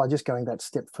 by just going that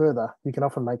step further, you can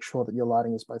often make sure that your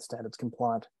lighting is both standards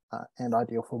compliant and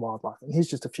ideal for wildlife. And here's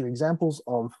just a few examples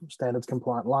of standards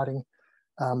compliant lighting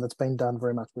that's been done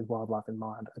very much with wildlife in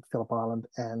mind at Phillip Island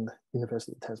and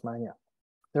University of Tasmania.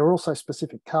 There are also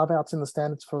specific carve-outs in the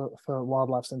standards for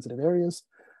wildlife sensitive areas.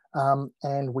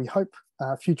 And we hope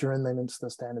future amendments to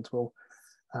the standards will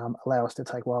allow us to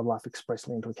take wildlife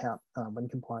expressly into account when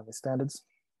complying with standards.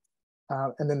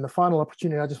 And then the final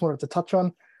opportunity I just wanted to touch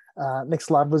on, next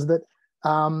slide, was that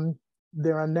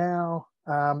there are now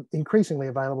increasingly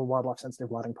available wildlife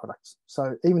sensitive lighting products.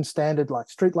 So even standard like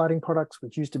street lighting products,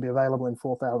 which used to be available in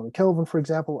 4,000 Kelvin, for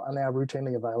example, are now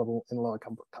routinely available in lower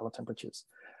color temperatures.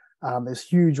 There's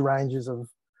huge ranges of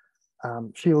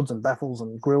shields and baffles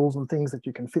and grills and things that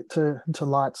you can fit to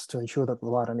lights to ensure that the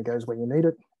light only goes where you need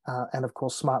it. And of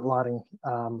course, smart lighting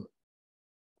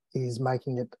is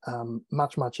making it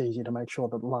much, much easier to make sure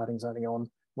that the lighting's only on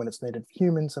when it's needed for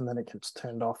humans, and then it gets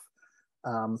turned off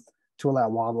to allow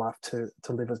wildlife to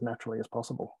live as naturally as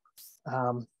possible.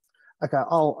 Okay,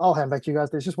 I'll hand back to you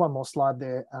guys. There's just one more slide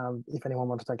there. If anyone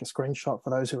wants to take a screenshot for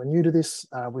those who are new to this,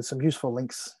 with some useful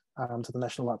links to the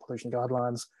National Light Pollution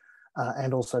Guidelines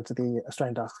and also to the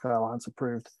Australian Dark Sky Alliance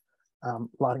approved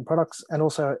lighting products, and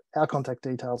also our contact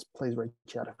details. Please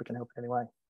reach out if we can help in any way.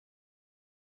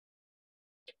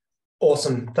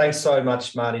 Awesome. Thanks so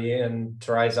much, Marty and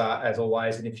Teresa, as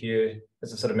always. And if you,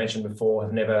 as I sort of mentioned before,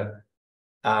 have never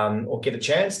or get a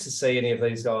chance to see any of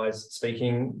these guys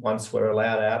speaking once we're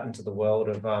allowed out into the world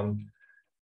of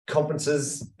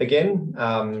conferences again,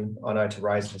 I know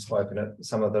Teresa has spoken at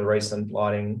some of the recent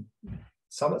lighting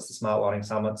summits, the smart lighting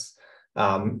summits,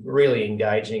 really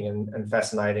engaging and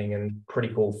fascinating and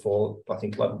pretty cool for, I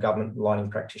think, local government lighting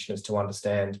practitioners to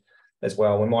understand as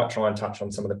well. We might try and touch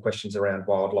on some of the questions around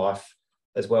wildlife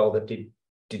as well that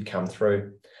did come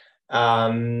through.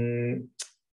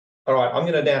 All right, I'm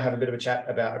going to now have a bit of a chat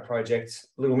about a project,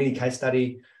 a little mini case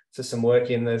study to some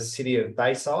work in the city of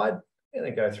Bayside. I'm going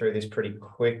to go through this pretty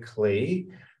quickly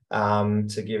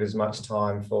to give as much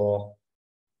time for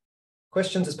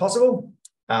questions as possible.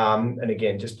 And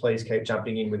again, just please keep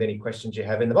jumping in with any questions you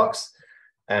have in the box.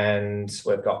 And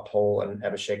we've got Paul and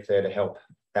Abhishek there to help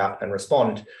out and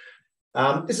respond.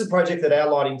 This is a project that our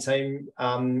lighting team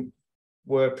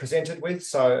were presented with.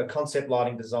 So a concept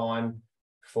lighting design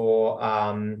for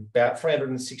about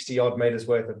 360 odd metres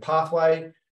worth of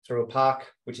pathway through a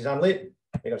park, which is unlit.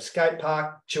 We've got a skate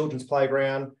park, children's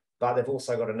playground, but they've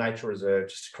also got a nature reserve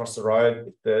just across the road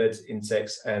with birds,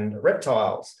 insects, and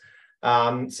reptiles.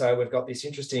 So we've got this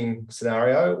interesting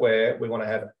scenario where we want to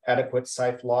have adequate,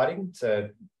 safe lighting to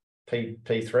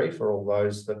P3 for all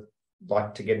those that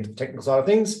like to get into the technical side of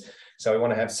things. So we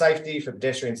want to have safety for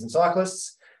pedestrians and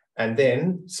cyclists, and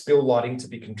then spill lighting to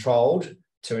be controlled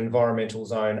to environmental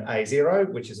zone A0,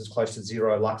 which is as close to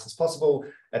 0 lux as possible,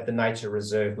 at the nature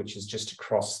reserve, which is just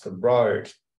across the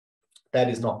road. That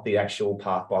is not the actual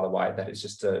path, by the way. That is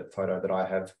just a photo that I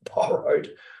have borrowed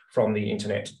from the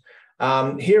internet.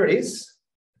 Here it is.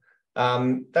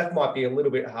 That might be a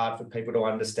little bit hard for people to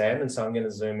understand, and so I'm going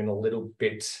to zoom in a little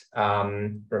bit,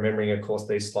 remembering, of course,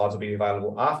 these slides will be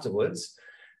available afterwards.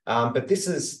 But this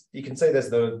is, you can see there's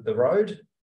the road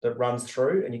that runs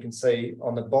through, and you can see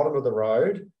on the bottom of the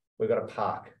road, we've got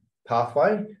a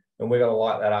pathway, and we're going to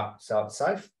light that up so it's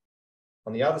safe.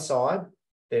 On the other side,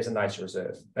 there's a nature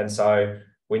reserve. And so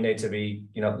we need to be,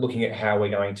 looking at how we're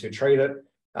going to treat it.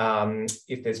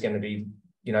 If there's going to be,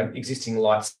 existing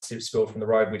lights spilled from the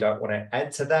road, we don't want to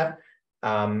add to that.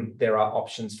 There are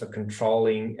options for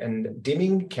controlling and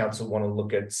dimming. Council want to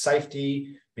look at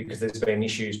safety because there's been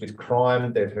issues with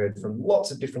crime. They've heard from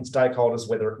lots of different stakeholders,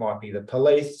 whether it might be the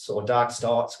police or dark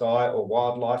sky or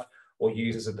wildlife or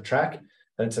users of the track.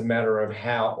 And it's a matter of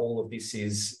how all of this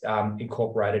is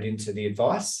incorporated into the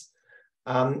advice.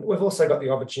 We've also got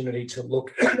the opportunity to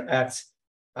look at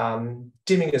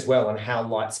dimming as well and how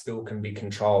light spill can be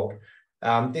controlled.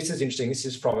 This is interesting. This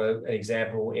is from an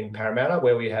example in Parramatta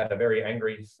where we had a very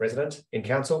angry resident in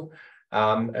council.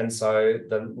 And so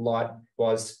the light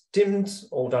was dimmed,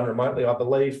 all done remotely, I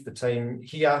believe. The team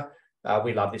here,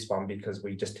 we love this one because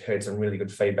we just heard some really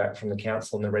good feedback from the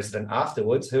council and the resident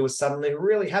afterwards, who was suddenly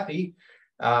really happy.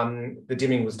 The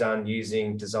dimming was done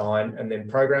using design and then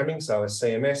programming, so a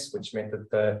CMS, which meant that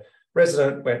the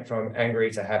resident went from angry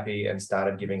to happy and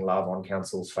started giving love on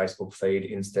council's Facebook feed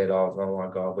instead of, oh my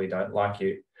God, we don't like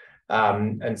you.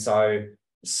 And so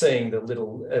seeing the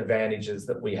little advantages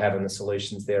that we have in the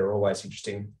solutions there are always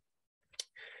interesting.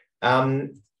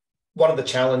 One of the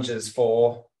challenges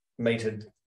for metered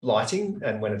lighting,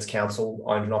 and when it's council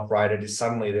owned and operated, is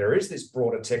suddenly there is this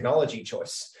broader technology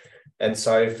choice. And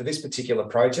so for this particular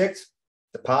project,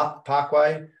 the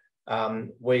Parkway,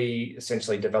 we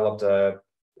essentially developed a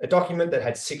document that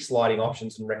had 6 lighting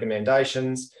options and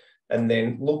recommendations, and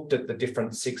then looked at the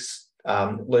different 6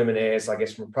 luminaires, I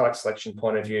guess, from a product selection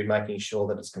point of view, making sure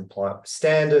that it's compliant with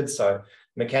standards. So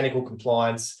mechanical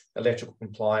compliance, electrical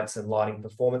compliance, and lighting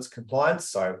performance compliance.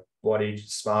 So wattage,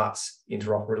 smarts,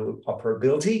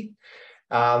 interoperability.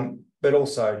 But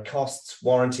also costs,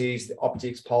 warranties, the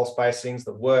optics, pole spacings,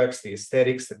 the works, the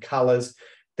aesthetics, the colours.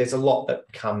 There's a lot that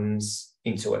comes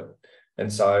into it.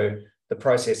 And so the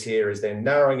process here is then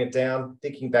narrowing it down,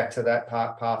 thinking back to that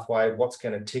pathway, what's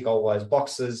going to tick all those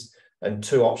boxes, and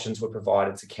 2 options were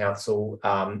provided to council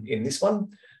in this one.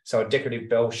 So a decorative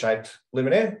bell-shaped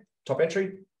luminaire, top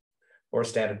entry, or a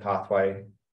standard pathway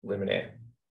luminaire.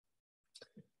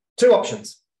 2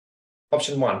 options.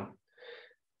 Option 1.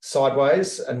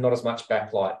 Sideways and not as much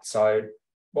backlight. So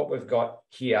what we've got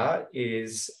here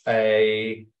is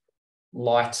a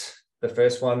light, the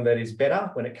first one that is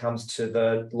better when it comes to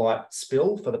the light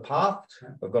spill for the path.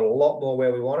 We've got a lot more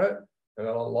where we want it, we've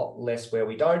got a lot less where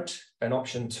we don't. And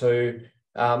option 2,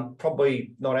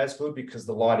 probably not as good because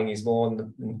the lighting is more in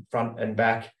the front and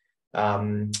back.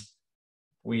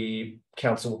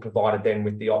 Council provided then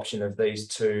with the option of these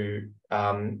 2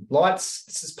 lights.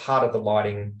 This is part of the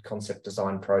lighting concept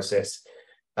design process.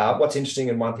 What's interesting,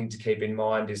 and one thing to keep in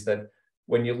mind, is that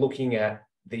when you're looking at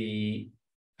the,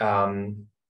 I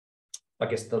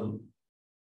guess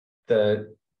the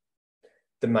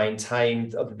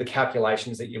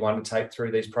calculations that you undertake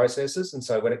through these processes, and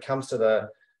so when it comes to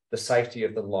the safety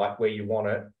of the light where you want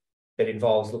it, it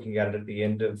involves looking at it at the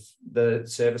end of the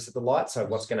service of the light. So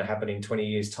what's going to happen in 20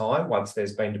 years' time once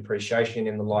there's been depreciation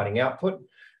in the lighting output.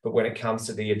 But when it comes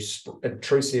to the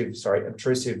obtrusive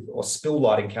or spill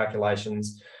lighting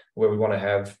calculations, where we want to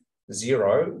have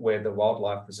 0, where the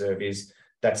wildlife reserve is,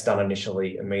 that's done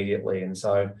initially, immediately. And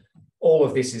so all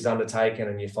of this is undertaken,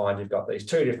 and you find you've got these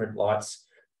 2 different lights.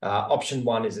 Option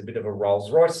 1 is a bit of a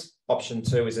Rolls Royce. Option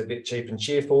 2 is a bit cheap and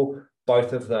cheerful.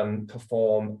 Both of them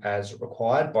perform as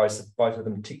required. Both of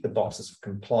them tick the boxes of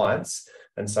compliance.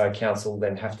 And so council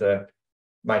then have to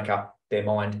make up their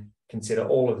mind, consider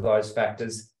all of those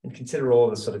factors, and consider all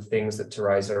the sort of things that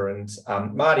Teresa and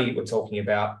Marty were talking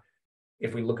about.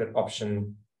 If we look at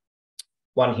option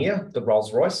 1 here, the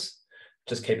Rolls Royce,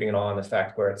 just keeping an eye on the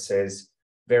fact where it says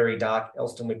very dark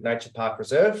Elsternwick Nature Park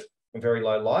Reserve and very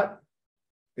low light.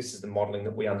 This is the modelling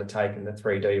that we undertake in the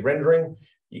 3D rendering.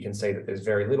 you can see that there's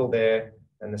very little there.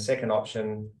 And the second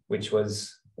option, which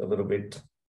was a little bit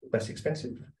less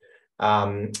expensive,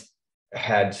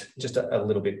 had just a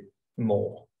little bit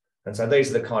more. And so these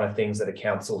are the kind of things that a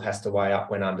council has to weigh up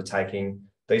when undertaking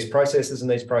these processes and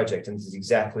these projects. And this is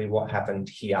exactly what happened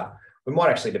here. We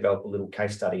might actually develop a little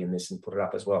case study in this and put it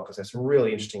up as well, because there's some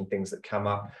really interesting things that come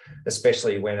up,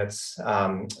 especially when it's,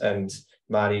 and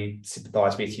Marty,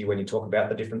 sympathise with you when you talk about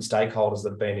the different stakeholders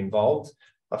that have been involved.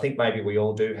 I think maybe we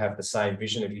all do have the same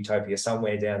vision of utopia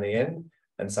somewhere down the end.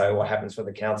 And so what happens for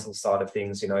the council side of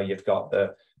things, you know, you've got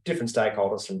the different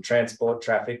stakeholders from transport,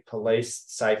 traffic, police,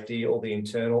 safety, all the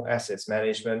internal assets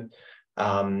management,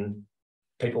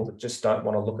 people that just don't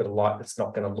want to look at a light that's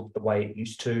not going to look the way it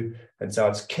used to. And so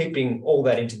it's keeping all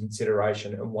that into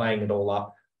consideration and weighing it all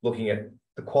up, looking at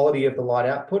the quality of the light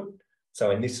output.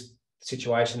 So in this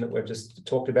situation that we've just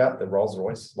talked about, the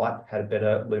Rolls-Royce light had a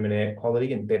better luminaire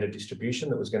quality and better distribution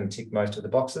that was going to tick most of the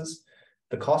boxes.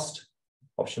 The cost,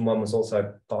 option 1 was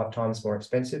also 5 times more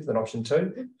expensive than option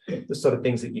 2. The sort of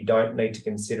things that you don't need to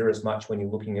consider as much when you're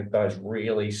looking at those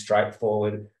really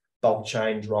straightforward bulk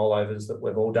change rollovers that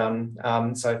we've all done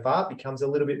so far becomes a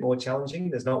little bit more challenging.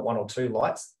 There's not 1 or 2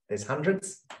 lights, there's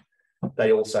hundreds.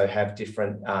 They also have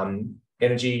different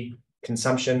energy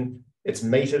consumption. It's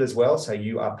metered as well, so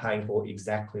you are paying for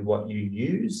exactly what you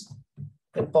use.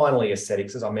 And finally,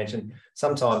 aesthetics, as I mentioned,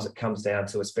 sometimes it comes down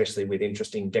to, especially with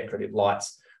interesting decorative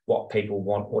lights, what people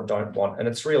want or don't want. And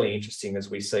it's really interesting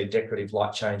as we see decorative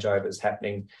light changeovers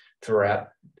happening throughout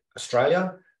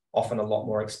Australia, often a lot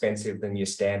more expensive than your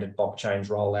standard bulk change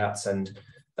rollouts. And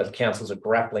the councils are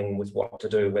grappling with what to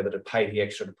do, whether to pay the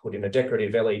extra to put in a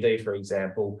decorative LED, for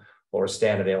example, or a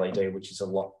standard LED, which is a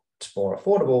lot more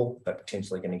affordable, but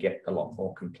potentially going to get a lot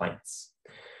more complaints.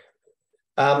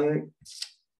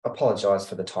 Apologise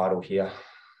for the title here.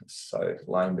 It's so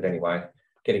lame, but anyway,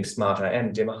 getting smarter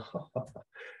and dimmer.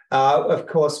 Of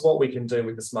course, what we can do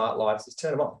with the smart lights is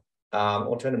turn them off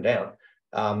or turn them down.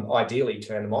 Ideally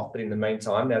turn them off, but in the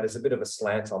meantime, now there's a bit of a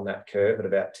slant on that curve at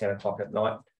about 10 o'clock at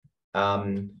night.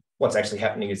 What's actually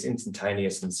happening is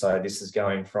instantaneous. And so this is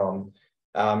going from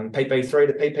PP3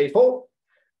 to PP4.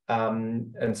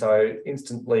 And so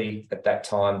instantly at that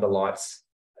time, the lights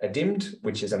are dimmed,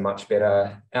 which is a much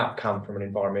better outcome from an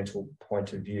environmental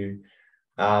point of view.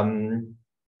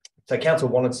 So council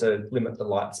wanted to limit the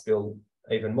light spill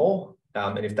even more.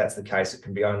 And if that's the case, it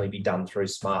can only be done through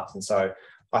smarts. And so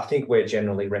I think we're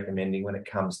generally recommending when it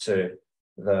comes to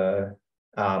the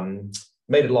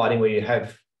metered lighting where you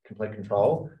have complete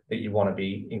control, that you want to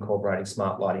be incorporating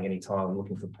smart lighting anytime. I'm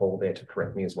looking for Paul there to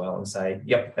correct me as well and say,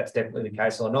 yep, that's definitely the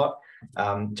case or not.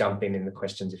 Jump in the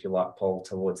questions if you like, Paul,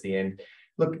 towards the end.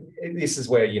 Look, this is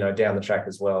where, you know, down the track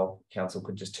as well, council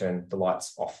could just turn the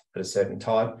lights off at a certain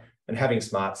time, and having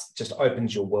smarts just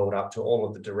opens your world up to all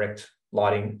of the direct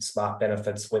lighting smart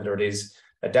benefits, whether it is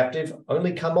adaptive,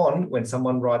 only come on when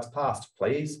someone rides past,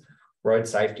 please, road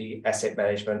safety, asset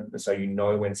management, so you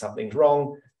know when something's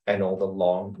wrong, and all the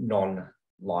long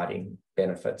non-lighting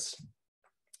benefits.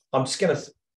 I'm just going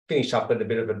to finish up with a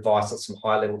bit of advice or some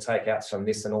high-level takeouts from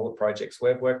this and all the projects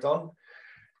we've worked on.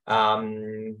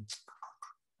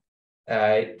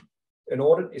 An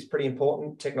audit is pretty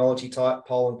important, technology type,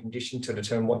 pole and condition to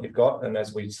determine what you've got. And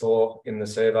as we saw in the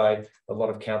survey, a lot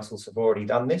of councils have already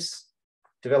done this.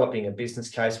 Developing a business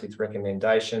case with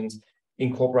recommendations,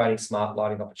 incorporating smart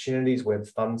lighting opportunities where the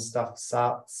fun stuff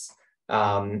starts,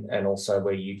 and also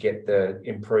where you get the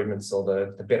improvements or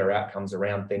the better outcomes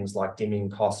around things like dimming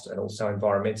cost and also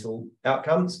environmental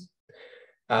outcomes.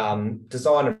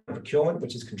 Design and procurement,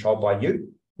 which is controlled by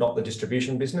you, not the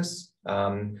distribution business.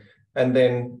 And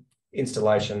then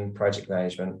installation, project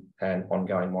management, and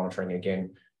ongoing monitoring, again,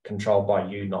 controlled by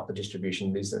you, not the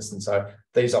distribution business. And so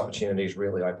these opportunities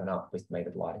really open up with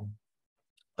metered lighting.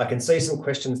 I can see some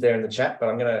questions there in the chat, but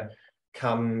I'm going to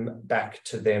come back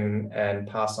to them and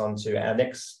pass on to our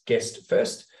next guest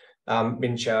first,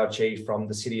 Min Chao Chi from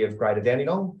the City of Greater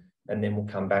Dandenong, and then we'll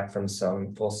come back for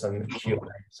some Q&A.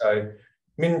 So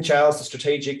Min Chao is the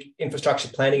Strategic Infrastructure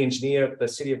Planning Engineer at the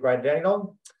City of Greater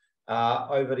Dandenong.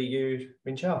 Over to you,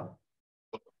 Min Chao.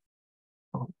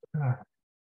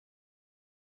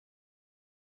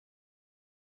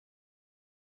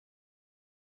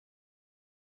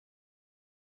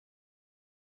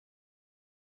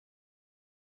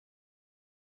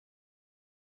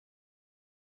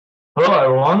 Hello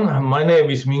everyone, my name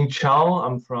is Min Chao.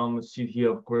 I'm from the City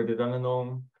of Greater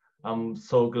Dandenong. I'm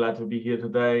so glad to be here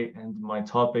today, and my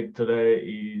topic today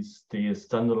is the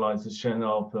standardization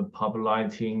of the public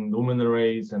lighting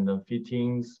luminaries and the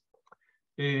fittings.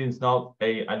 It is not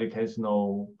an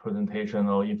educational presentation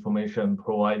or information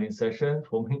providing session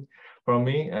for me, from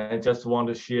me, and I just want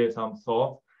to share some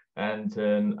thoughts and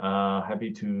then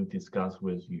happy to discuss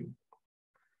with you.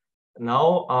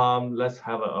 Now, let's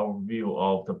have an overview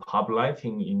of the public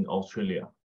lighting in Australia.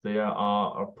 There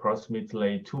are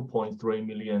approximately 2.3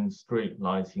 million street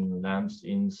lighting lamps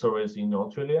in service in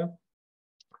Australia.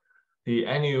 The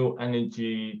annual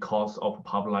energy cost of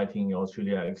public lighting in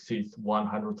Australia exceeds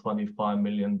 $125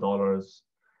 million,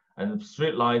 and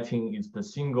street lighting is the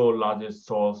single largest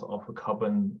source of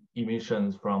carbon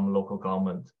emissions from local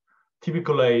government,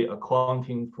 typically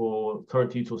accounting for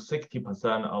 30 to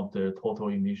 60% of the total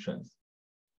emissions.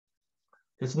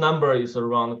 This number is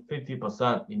around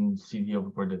 50% in the city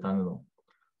of Greater Dandenong.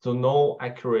 So no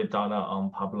accurate data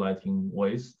on public lighting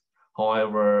waste.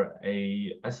 However,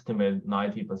 an estimate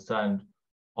 90%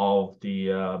 of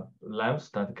the lamps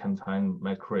that contain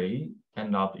mercury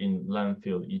end up in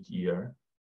landfill each year.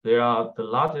 They are the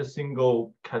largest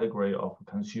single category of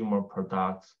consumer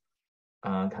products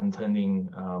containing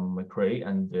mercury,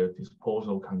 and their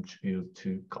disposal contributes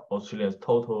to Australia's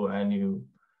total annual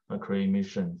mercury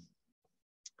emissions.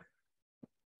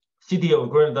 City of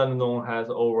Greater Dandenong has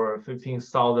over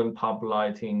 15,000 public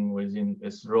lighting within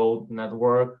its road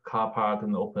network, car park,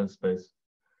 and open space.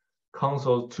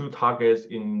 Council's two targets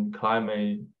in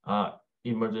climate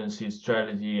emergency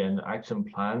strategy and action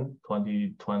plan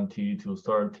 2020 to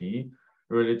 30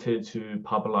 related to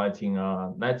public lighting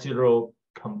net zero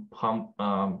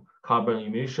carbon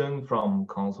emission from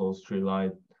council street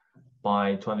light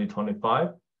by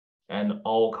 2025, and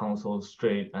all council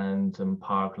street and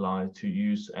park lights to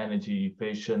use energy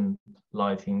efficient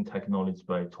lighting technology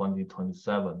by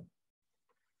 2027.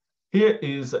 Here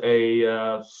is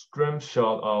a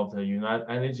screenshot of the United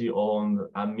Energy-owned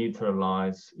emitter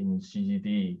lights in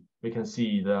CGD. We can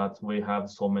see that we have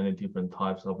so many different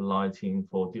types of lighting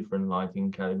for different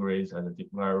lighting categories at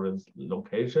various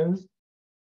locations.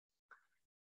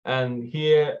 And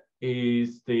here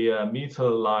is the meter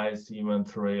lights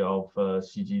inventory of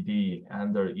CGD.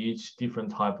 Under each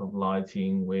different type of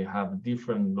lighting, we have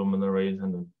different luminaries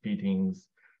and fittings.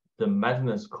 The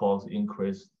maintenance cost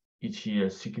increase each year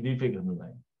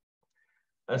significantly.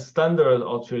 As standard,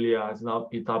 Australia has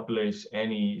not established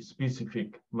any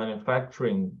specific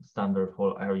manufacturing standard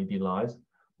for LED lights.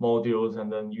 Modules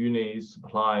and then units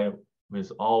supplied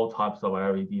with all types of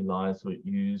LED lights we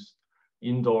use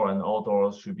indoor and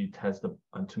outdoors should be tested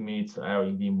to meet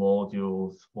LED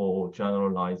modules for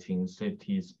general lighting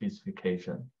safety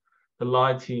specification. The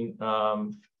lighting,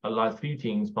 light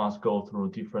fittings must go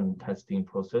through different testing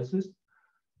processes.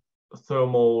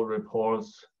 Thermal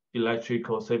reports,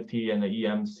 electrical safety, and the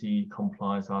EMC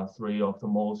compliance are three of the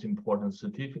most important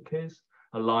certificates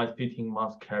a light fitting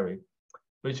must carry,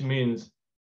 which means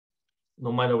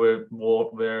no matter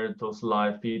where those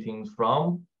light fittings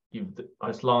from,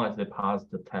 as long as they pass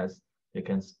the test, they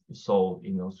can be sold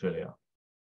in Australia.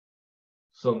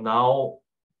 So now,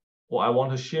 what I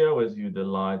want to share with you the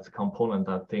light component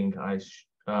I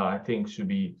think should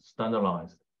be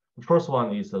standardized. The first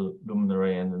one is the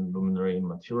luminary and the luminary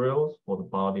materials for the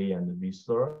body and the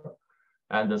visor.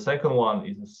 And the second one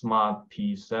is a smart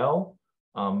PE cell.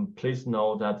 Please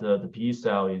note that the PE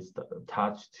cell is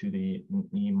attached to the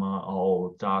NEMA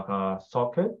or DAGA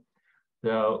socket.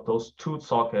 Those two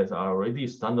sockets are already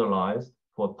standardized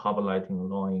for public lighting,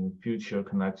 allowing future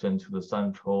connection to the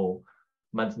central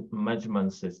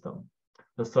management system.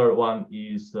 The third one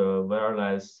is the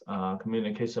wireless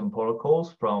communication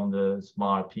protocols from the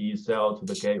smart PE cell to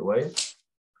the gateways.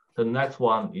 The next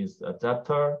one is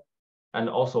adapter and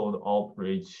also the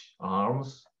off-bridge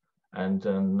arms. And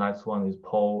then the next one is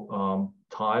pole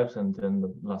types, and then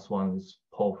the last one is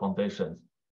pole foundations.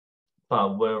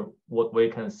 But what we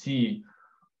can see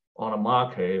on the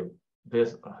market,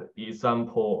 this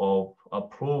example of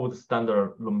approved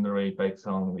standard luminary based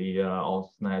on the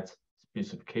AusNet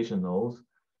specification nodes,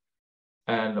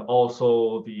 and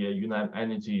also the United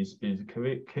Energy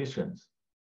specifications,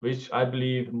 which I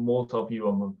believe most of you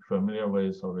are familiar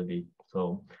with already.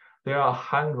 So there are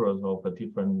hundreds of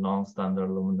different non-standard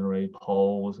luminary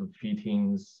poles and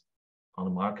fittings on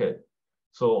the market.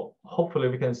 So hopefully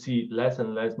we can see less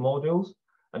and less modules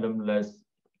and then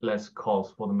less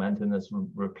cost for the maintenance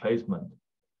replacement.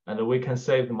 And we can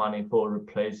save the money for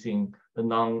replacing the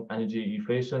non-energy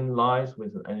efficient lights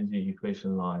with energy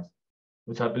efficient lights,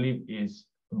 which I believe is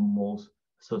the most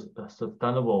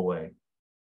sustainable way.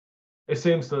 It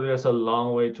seems that there's a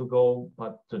long way to go,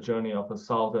 but the journey of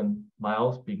 1,000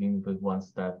 miles begins with one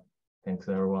step. Thanks,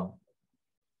 everyone.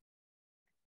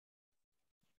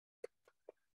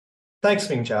 Thanks,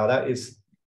 Ming Chao. That is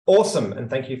awesome. And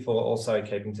thank you for also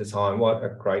keeping to time. What a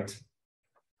great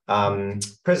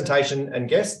presentation and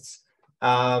guests.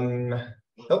 I'm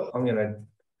going to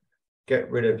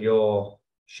get rid of your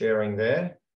sharing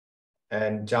there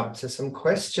and jump to some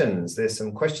questions. There's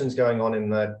some questions going on in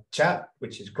the chat,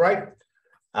 which is great.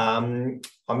 I'm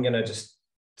going to just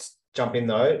jump in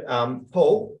though.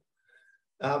 Paul,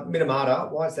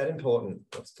 Minamata, why is that important?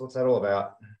 What's that all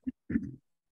about?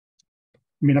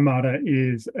 Minamata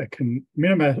is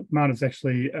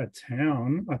actually a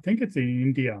town. I think it's in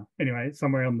India. Anyway,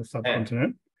 somewhere on the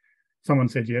subcontinent. Someone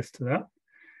said yes to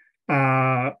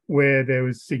that. Where there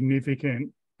was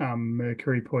significant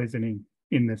mercury poisoning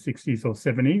in the 60s or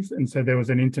 70s. And so there was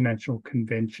an international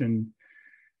convention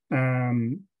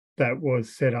that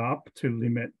was set up to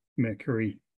limit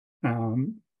mercury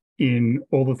in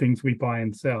all the things we buy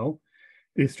and sell.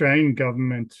 The Australian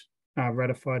government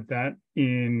ratified that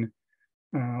in,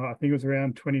 I think it was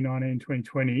around 2019,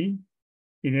 2020.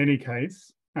 In any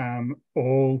case,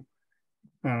 all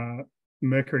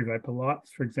mercury vapor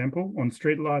lights, for example, on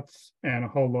street lights, and a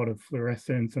whole lot of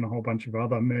fluorescents and a whole bunch of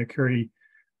other mercury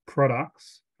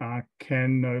products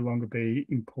can no longer be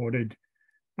imported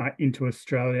into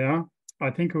Australia. I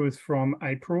think it was from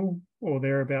April or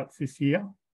thereabouts this year.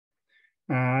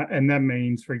 And that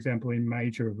means, for example,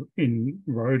 in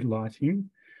road lighting,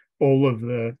 all of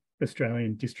the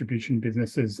Australian distribution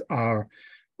businesses are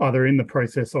either in the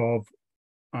process of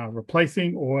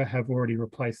replacing or have already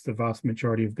replaced the vast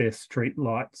majority of their street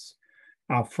lights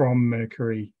from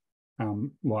mercury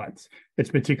lights. It's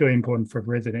particularly important for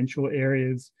residential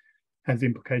areas, has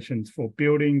implications for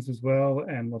buildings as well,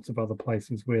 and lots of other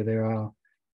places where there are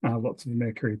lots of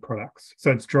mercury products.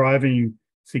 So it's driving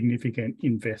significant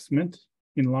investment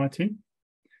in lighting.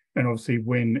 And obviously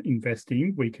when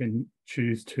investing, we can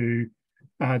choose to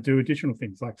do additional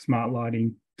things like smart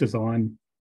lighting, design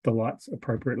the lights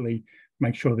appropriately,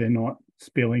 make sure they're not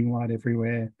spilling light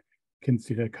everywhere,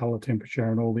 consider color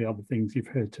temperature and all the other things you've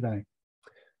heard today.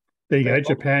 There you go,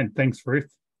 Japan. Thanks,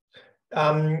 Ruth.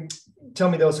 Tell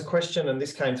me, there was a question, and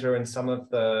this came through in some of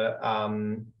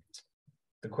the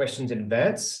questions in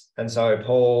advance. And so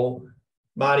Paul,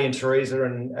 Marty and Teresa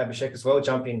and Abhishek as well,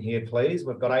 jump in here, please.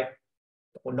 We've got 8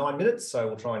 or 9 minutes, so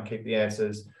we'll try and keep the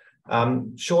answers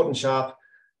short and sharp.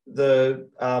 The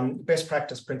best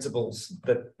practice principles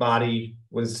that Marty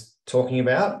was talking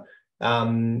about,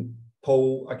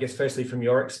 Paul, I guess firstly from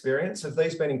your experience, have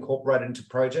these been incorporated into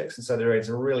projects? And so there are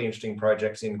some really interesting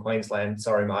projects in Queensland.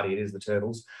 Sorry, Marty, it is the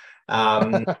Turtles. Are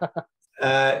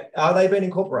they being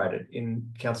incorporated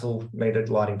in council metered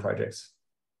lighting projects?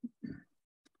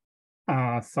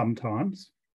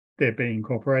 Sometimes they're being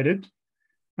incorporated.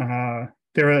 There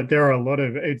are a lot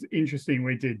of, it's interesting,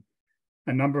 we did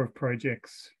a number of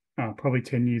projects probably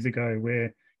 10 years ago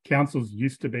where councils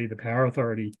used to be the power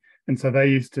authority. And so they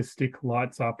used to stick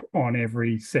lights up on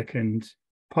every second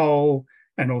pole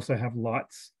and also have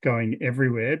lights going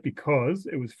everywhere because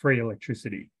it was free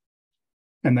electricity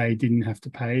and they didn't have to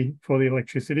pay for the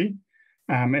electricity.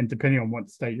 And depending on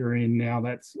what state you're in now,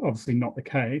 that's obviously not the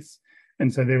case.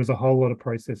 And so there was a whole lot of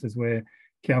processes where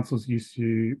councils used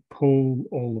to pull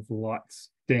all of the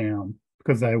lights down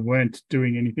because they weren't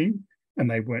doing anything and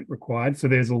they weren't required. So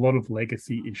there's a lot of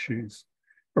legacy issues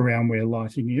around where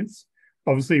lighting is.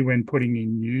 Obviously, when putting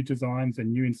in new designs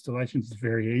and new installations, it's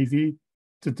very easy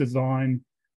to design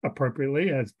appropriately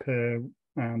as per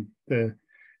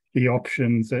the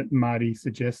options that Marty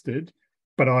suggested.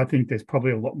 But I think there's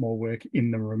probably a lot more work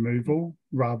in the removal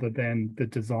rather than the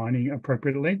designing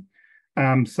appropriately.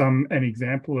 An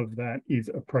example of that is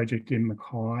a project in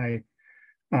Mackay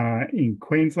in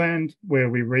Queensland, where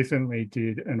we recently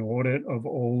did an audit of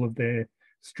all of their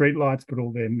street lights, but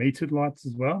all their metered lights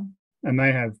as well. And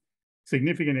they have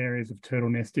significant areas of turtle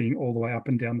nesting all the way up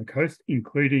and down the coast,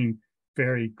 including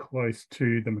very close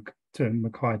to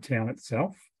Mackay town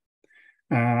itself.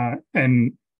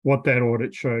 And what that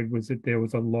audit showed was that there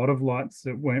was a lot of lights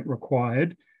that weren't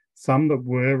required. Some that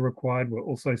were required were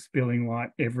also spilling light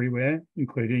everywhere,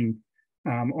 including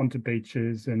onto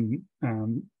beaches and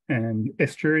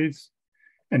estuaries.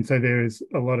 And so there is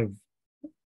a lot of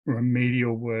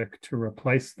remedial work to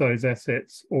replace those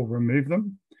assets or remove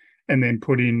them, and then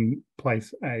put in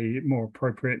place a more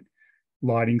appropriate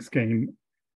lighting scheme.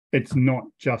 It's not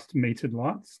just metered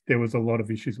lights. There was a lot of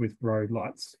issues with road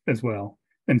lights as well.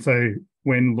 And so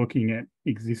when looking at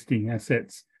existing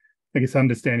assets, I guess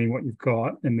understanding what you've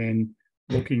got and then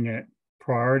looking at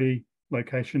priority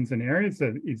locations and areas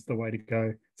is the way to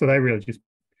go. So they really just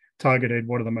targeted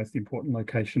what are the most important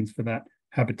locations for that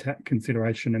habitat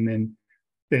consideration, and then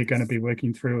they're going to be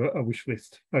working through a wish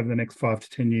list over the next 5 to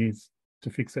 10 years to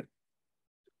fix it.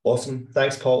 Awesome.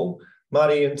 Thanks, Paul.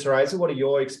 Marty and Teresa, what are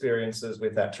your experiences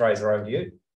with that? Teresa, over to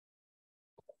you.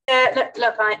 Yeah,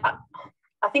 look,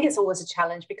 I think it's always a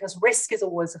challenge because risk is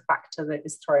always a factor that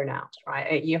is thrown out,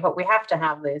 right? We have to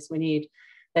have this.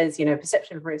 There's,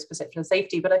 perception of risk, perception of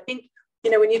safety. But I think,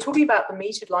 when you're talking about the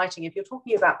metered lighting, if you're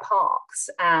talking about parks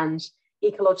and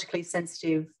ecologically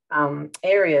sensitive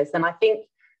areas, then I think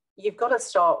you've got to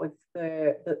start with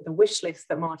the wish list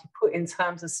that Marty put in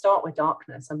terms of start with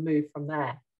darkness and move from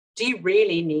there. Do you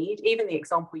really need, even the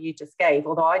example you just gave,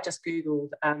 although I just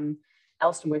Googled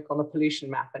Elsternwick on the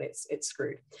pollution map and it's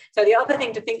screwed. So the other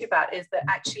thing to think about is that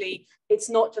actually it's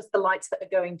not just the lights that are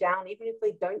going down, even if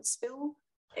they don't spill.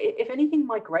 If anything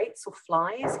migrates or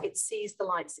flies, it sees the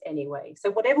lights anyway. So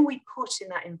whatever we put in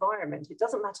that environment, it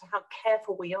doesn't matter how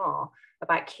careful we are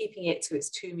about keeping it to its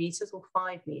 2 meters or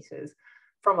 5 meters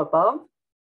from above,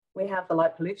 we have the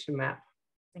light pollution map.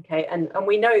 Okay, and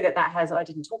we know that has, I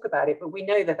didn't talk about it, but we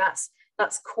know that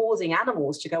that's causing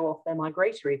animals to go off their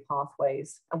migratory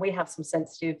pathways. And we have some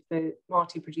sensitive,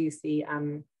 Marty produced the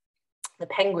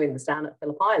penguins down at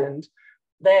Phillip Island.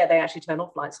 There, they actually turn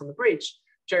off lights on the bridge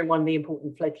during one of the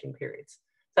important fledgling periods.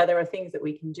 So there are things that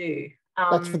we can do.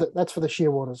 That's for the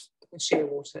shearwaters. The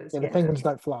shearwaters. Yeah, the penguins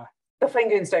don't fly. The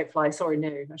penguins don't fly. Sorry, no,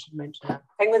 I should mention that.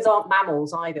 Penguins aren't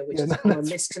mammals either, which is a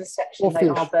misconception. They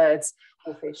are birds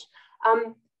or fish.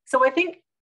 So I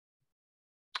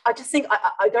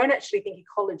don't actually think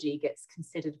ecology gets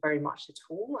considered very much at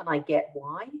all, and I get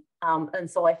why. And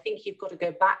so I think you've got to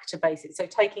go back to basics. So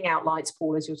taking out lights,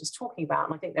 Paul, as you're just talking about,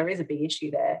 and I think there is a big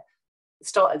issue there.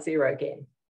 Start at zero again,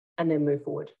 and then move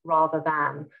forward, rather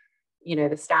than,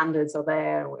 the standards are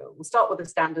there. We'll start with the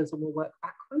standards and we'll work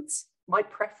backwards. My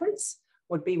preference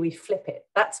would be we flip it.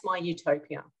 That's my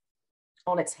utopia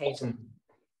on its head. Awesome.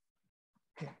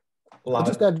 I'll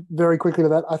just add very quickly to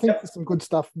that. I think some good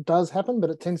stuff does happen, but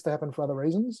it tends to happen for other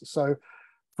reasons. So,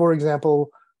 for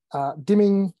example,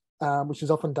 dimming, which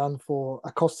is often done for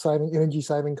a cost-saving,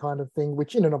 energy-saving kind of thing,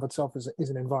 which in and of itself is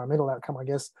an environmental outcome, I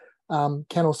guess,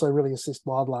 can also really assist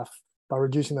wildlife by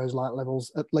reducing those light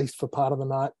levels, at least for part of the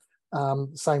night.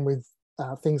 Same with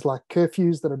things like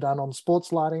curfews that are done on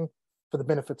sports lighting for the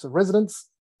benefits of residents,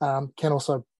 can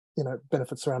also,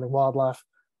 benefit surrounding wildlife.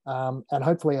 And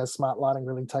hopefully as smart lighting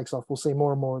really takes off, we'll see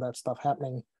more and more of that stuff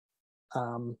happening.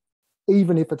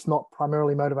 Even if it's not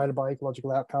primarily motivated by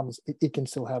ecological outcomes, it can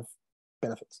still have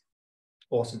benefits.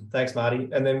 Awesome. Thanks, Marty.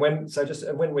 And then when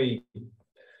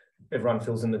everyone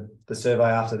fills in the survey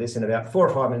after this in about 4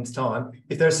 or 5 minutes time,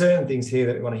 if there are certain things here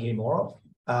that we want to hear more of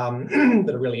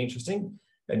that are really interesting,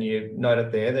 and you note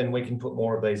it there, then we can put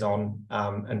more of these on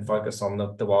and focus on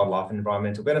the wildlife and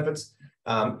environmental benefits.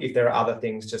 If there are other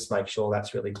things, just make sure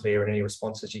that's really clear in any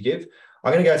responses you give.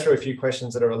 I'm going to go through a few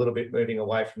questions that are a little bit moving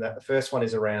away from that. The first one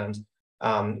is around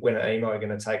when at EMO are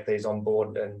going to take these on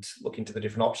board and look into the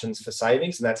different options for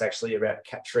savings, and that's actually about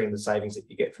capturing the savings that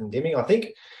you get from dimming. I think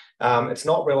it's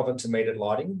not relevant to metered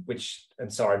lighting,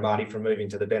 and sorry, Marty, for moving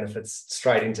to the benefits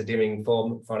straight into dimming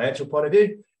from a financial point of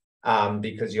view,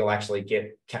 because you'll actually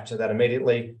capture that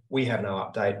immediately. We have no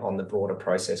update on the broader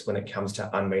process when it comes to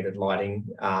unmetered lighting,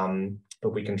 but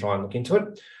we can try and look into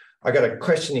it. I got a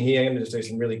question here. I'm going to just do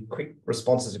some really quick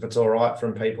responses, if it's all right,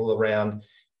 from people around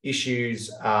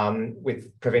issues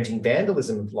with preventing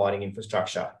vandalism of lighting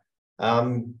infrastructure.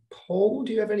 Paul,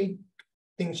 do you have any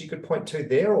things you could point to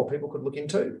there or people could look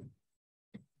into?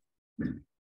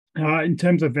 In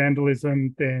terms of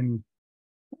vandalism, then,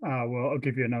 well, I'll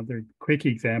give you another quick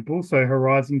example. So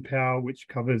Horizon Power, which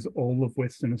covers all of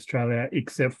Western Australia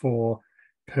except for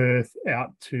Perth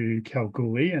out to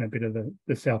Kalgoorlie and a bit of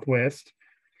the southwest,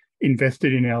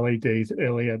 invested in LEDs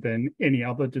earlier than any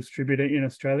other distributor in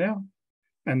Australia.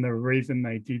 And the reason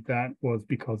they did that was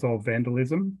because of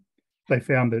vandalism. They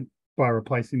found that by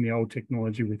replacing the old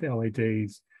technology with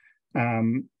LEDs,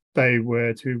 they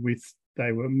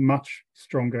were much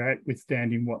stronger at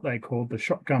withstanding what they called the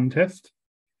shotgun test.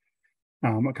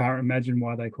 I can't imagine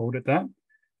why they called it that,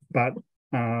 but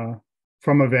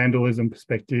from a vandalism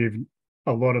perspective,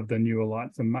 a lot of the newer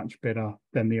lights are much better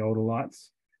than the older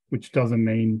lights, which doesn't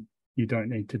mean you don't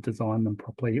need to design them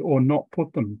properly or not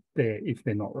put them there if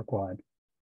they're not required.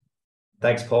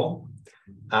 Thanks, Paul.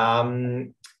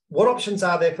 What options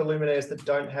are there for luminaires that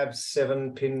don't have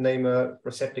 7-pin NEMA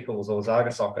receptacles or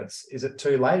Zarga sockets? Is it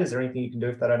too late? Is there anything you can do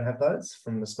if they don't have those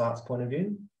from the smart's point of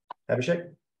view? Abhishek?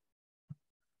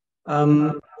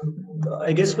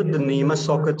 I guess with the NEMA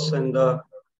sockets and the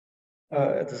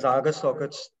Zarga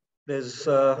sockets, there's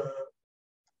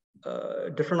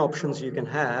different options you can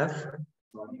have.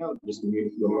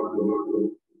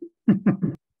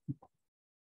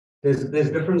 There's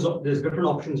different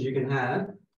options you can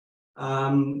have,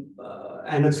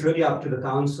 and it's really up to the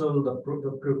council, the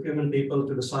procurement people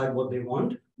to decide what they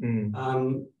want.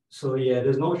 So yeah,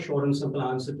 there's no short and simple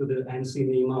answer to the ANSI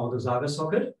NEMA or the Zaga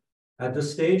socket at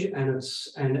this stage,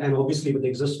 and obviously with the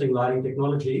existing lighting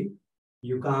technology,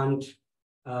 you can't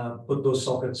put those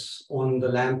sockets on the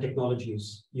lamp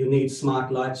technologies. You need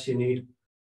smart lights. You need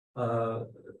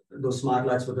those smart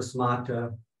lights with the smart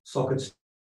sockets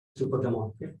to put them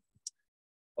on. Yeah.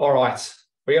 All right,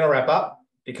 we're going to wrap up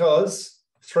because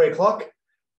 3 o'clock.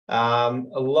 A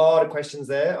lot of questions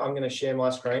there. I'm going to share my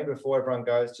screen before everyone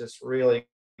goes, just really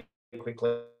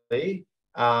quickly.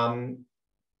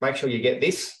 Make sure you get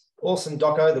this awesome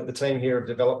doco that the team here have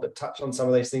developed that touch on some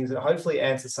of these things and hopefully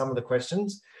answer some of the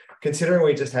questions. Considering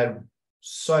we just had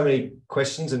so many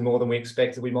questions and more than we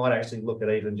expected, we might actually look at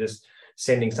even just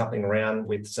sending something around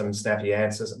with some snappy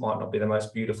answers. It might not be the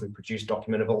most beautifully produced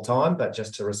document of all time, but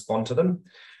just to respond to them.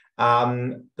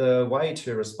 The way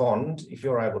to respond, if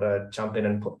you're able to jump in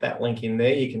and put that link in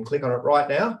there, you can click on it right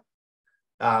now.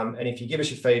 And if you give us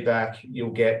your feedback,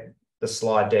 you'll get the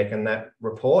slide deck and that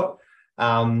report.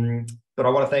 But I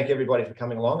want to thank everybody for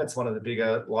coming along. It's one of the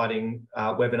bigger lighting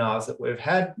webinars that we've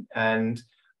had, and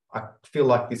I feel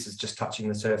like this is just touching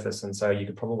the surface. And so you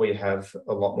could probably have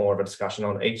a lot more of a discussion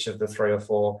on each of the 3 or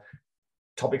 4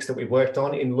 topics that we've worked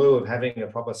on in lieu of having a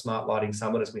proper smart lighting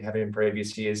summit as we have in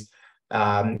previous years.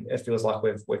 It feels like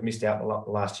we've missed out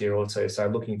the last year or two. So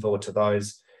looking forward to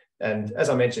those. And as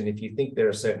I mentioned, if you think there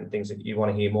are certain things that you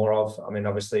want to hear more of, I mean,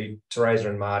 obviously, Teresa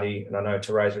and Marty, and I know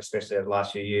Teresa, especially over the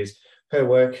last few years, her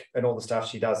work and all the stuff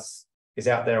she does is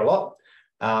out there a lot.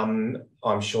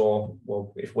 I'm sure,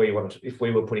 well, if we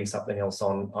were putting something else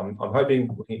on, I'm hoping,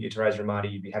 looking at you, Teresa and Marty,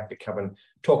 you'd be happy to come and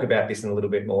talk about this in a little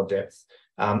bit more depth.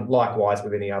 Likewise,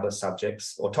 with any other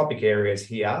subjects or topic areas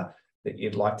here that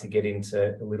you'd like to get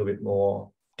into a little bit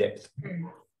more depth.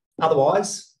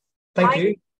 Otherwise, thank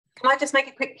you. Can I just make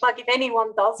a quick plug? If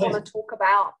anyone does want to talk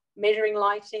about measuring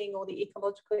lighting or the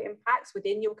ecological impacts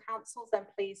within your councils, then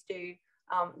please do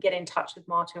get in touch with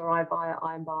Marty or I via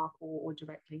Ironbark or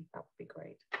directly. That would be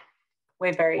great.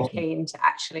 We're very keen to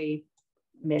actually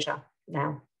measure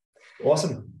now.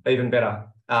 Awesome, even better.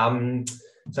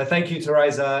 So thank you,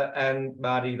 Teresa and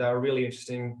Marty. They were really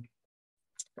interesting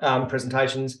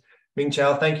presentations. Ming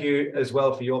Chow, thank you as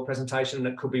well for your presentation. And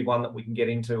it could be one that we can get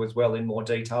into as well in more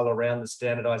detail around the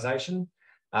standardization.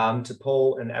 To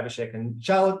Paul and Abhishek and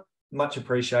Charlotte, much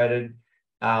appreciated.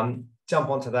 Jump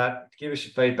onto that, give us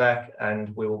your feedback,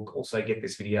 and we will also get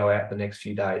this video out the next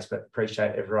few days. But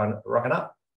appreciate everyone rocking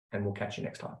up, and we'll catch you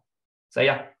next time. See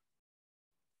ya.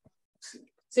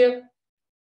 See you.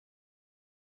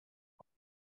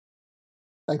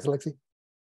 Thanks, Alexi.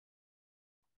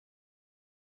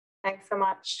 Thanks so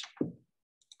much.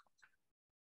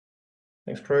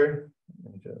 Thanks, crew.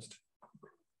 Let me just.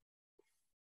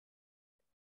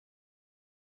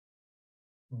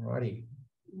 Alrighty.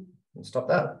 Stop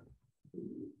that.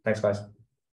 Thanks, guys.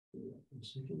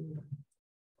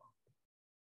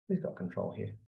 Who's got control here?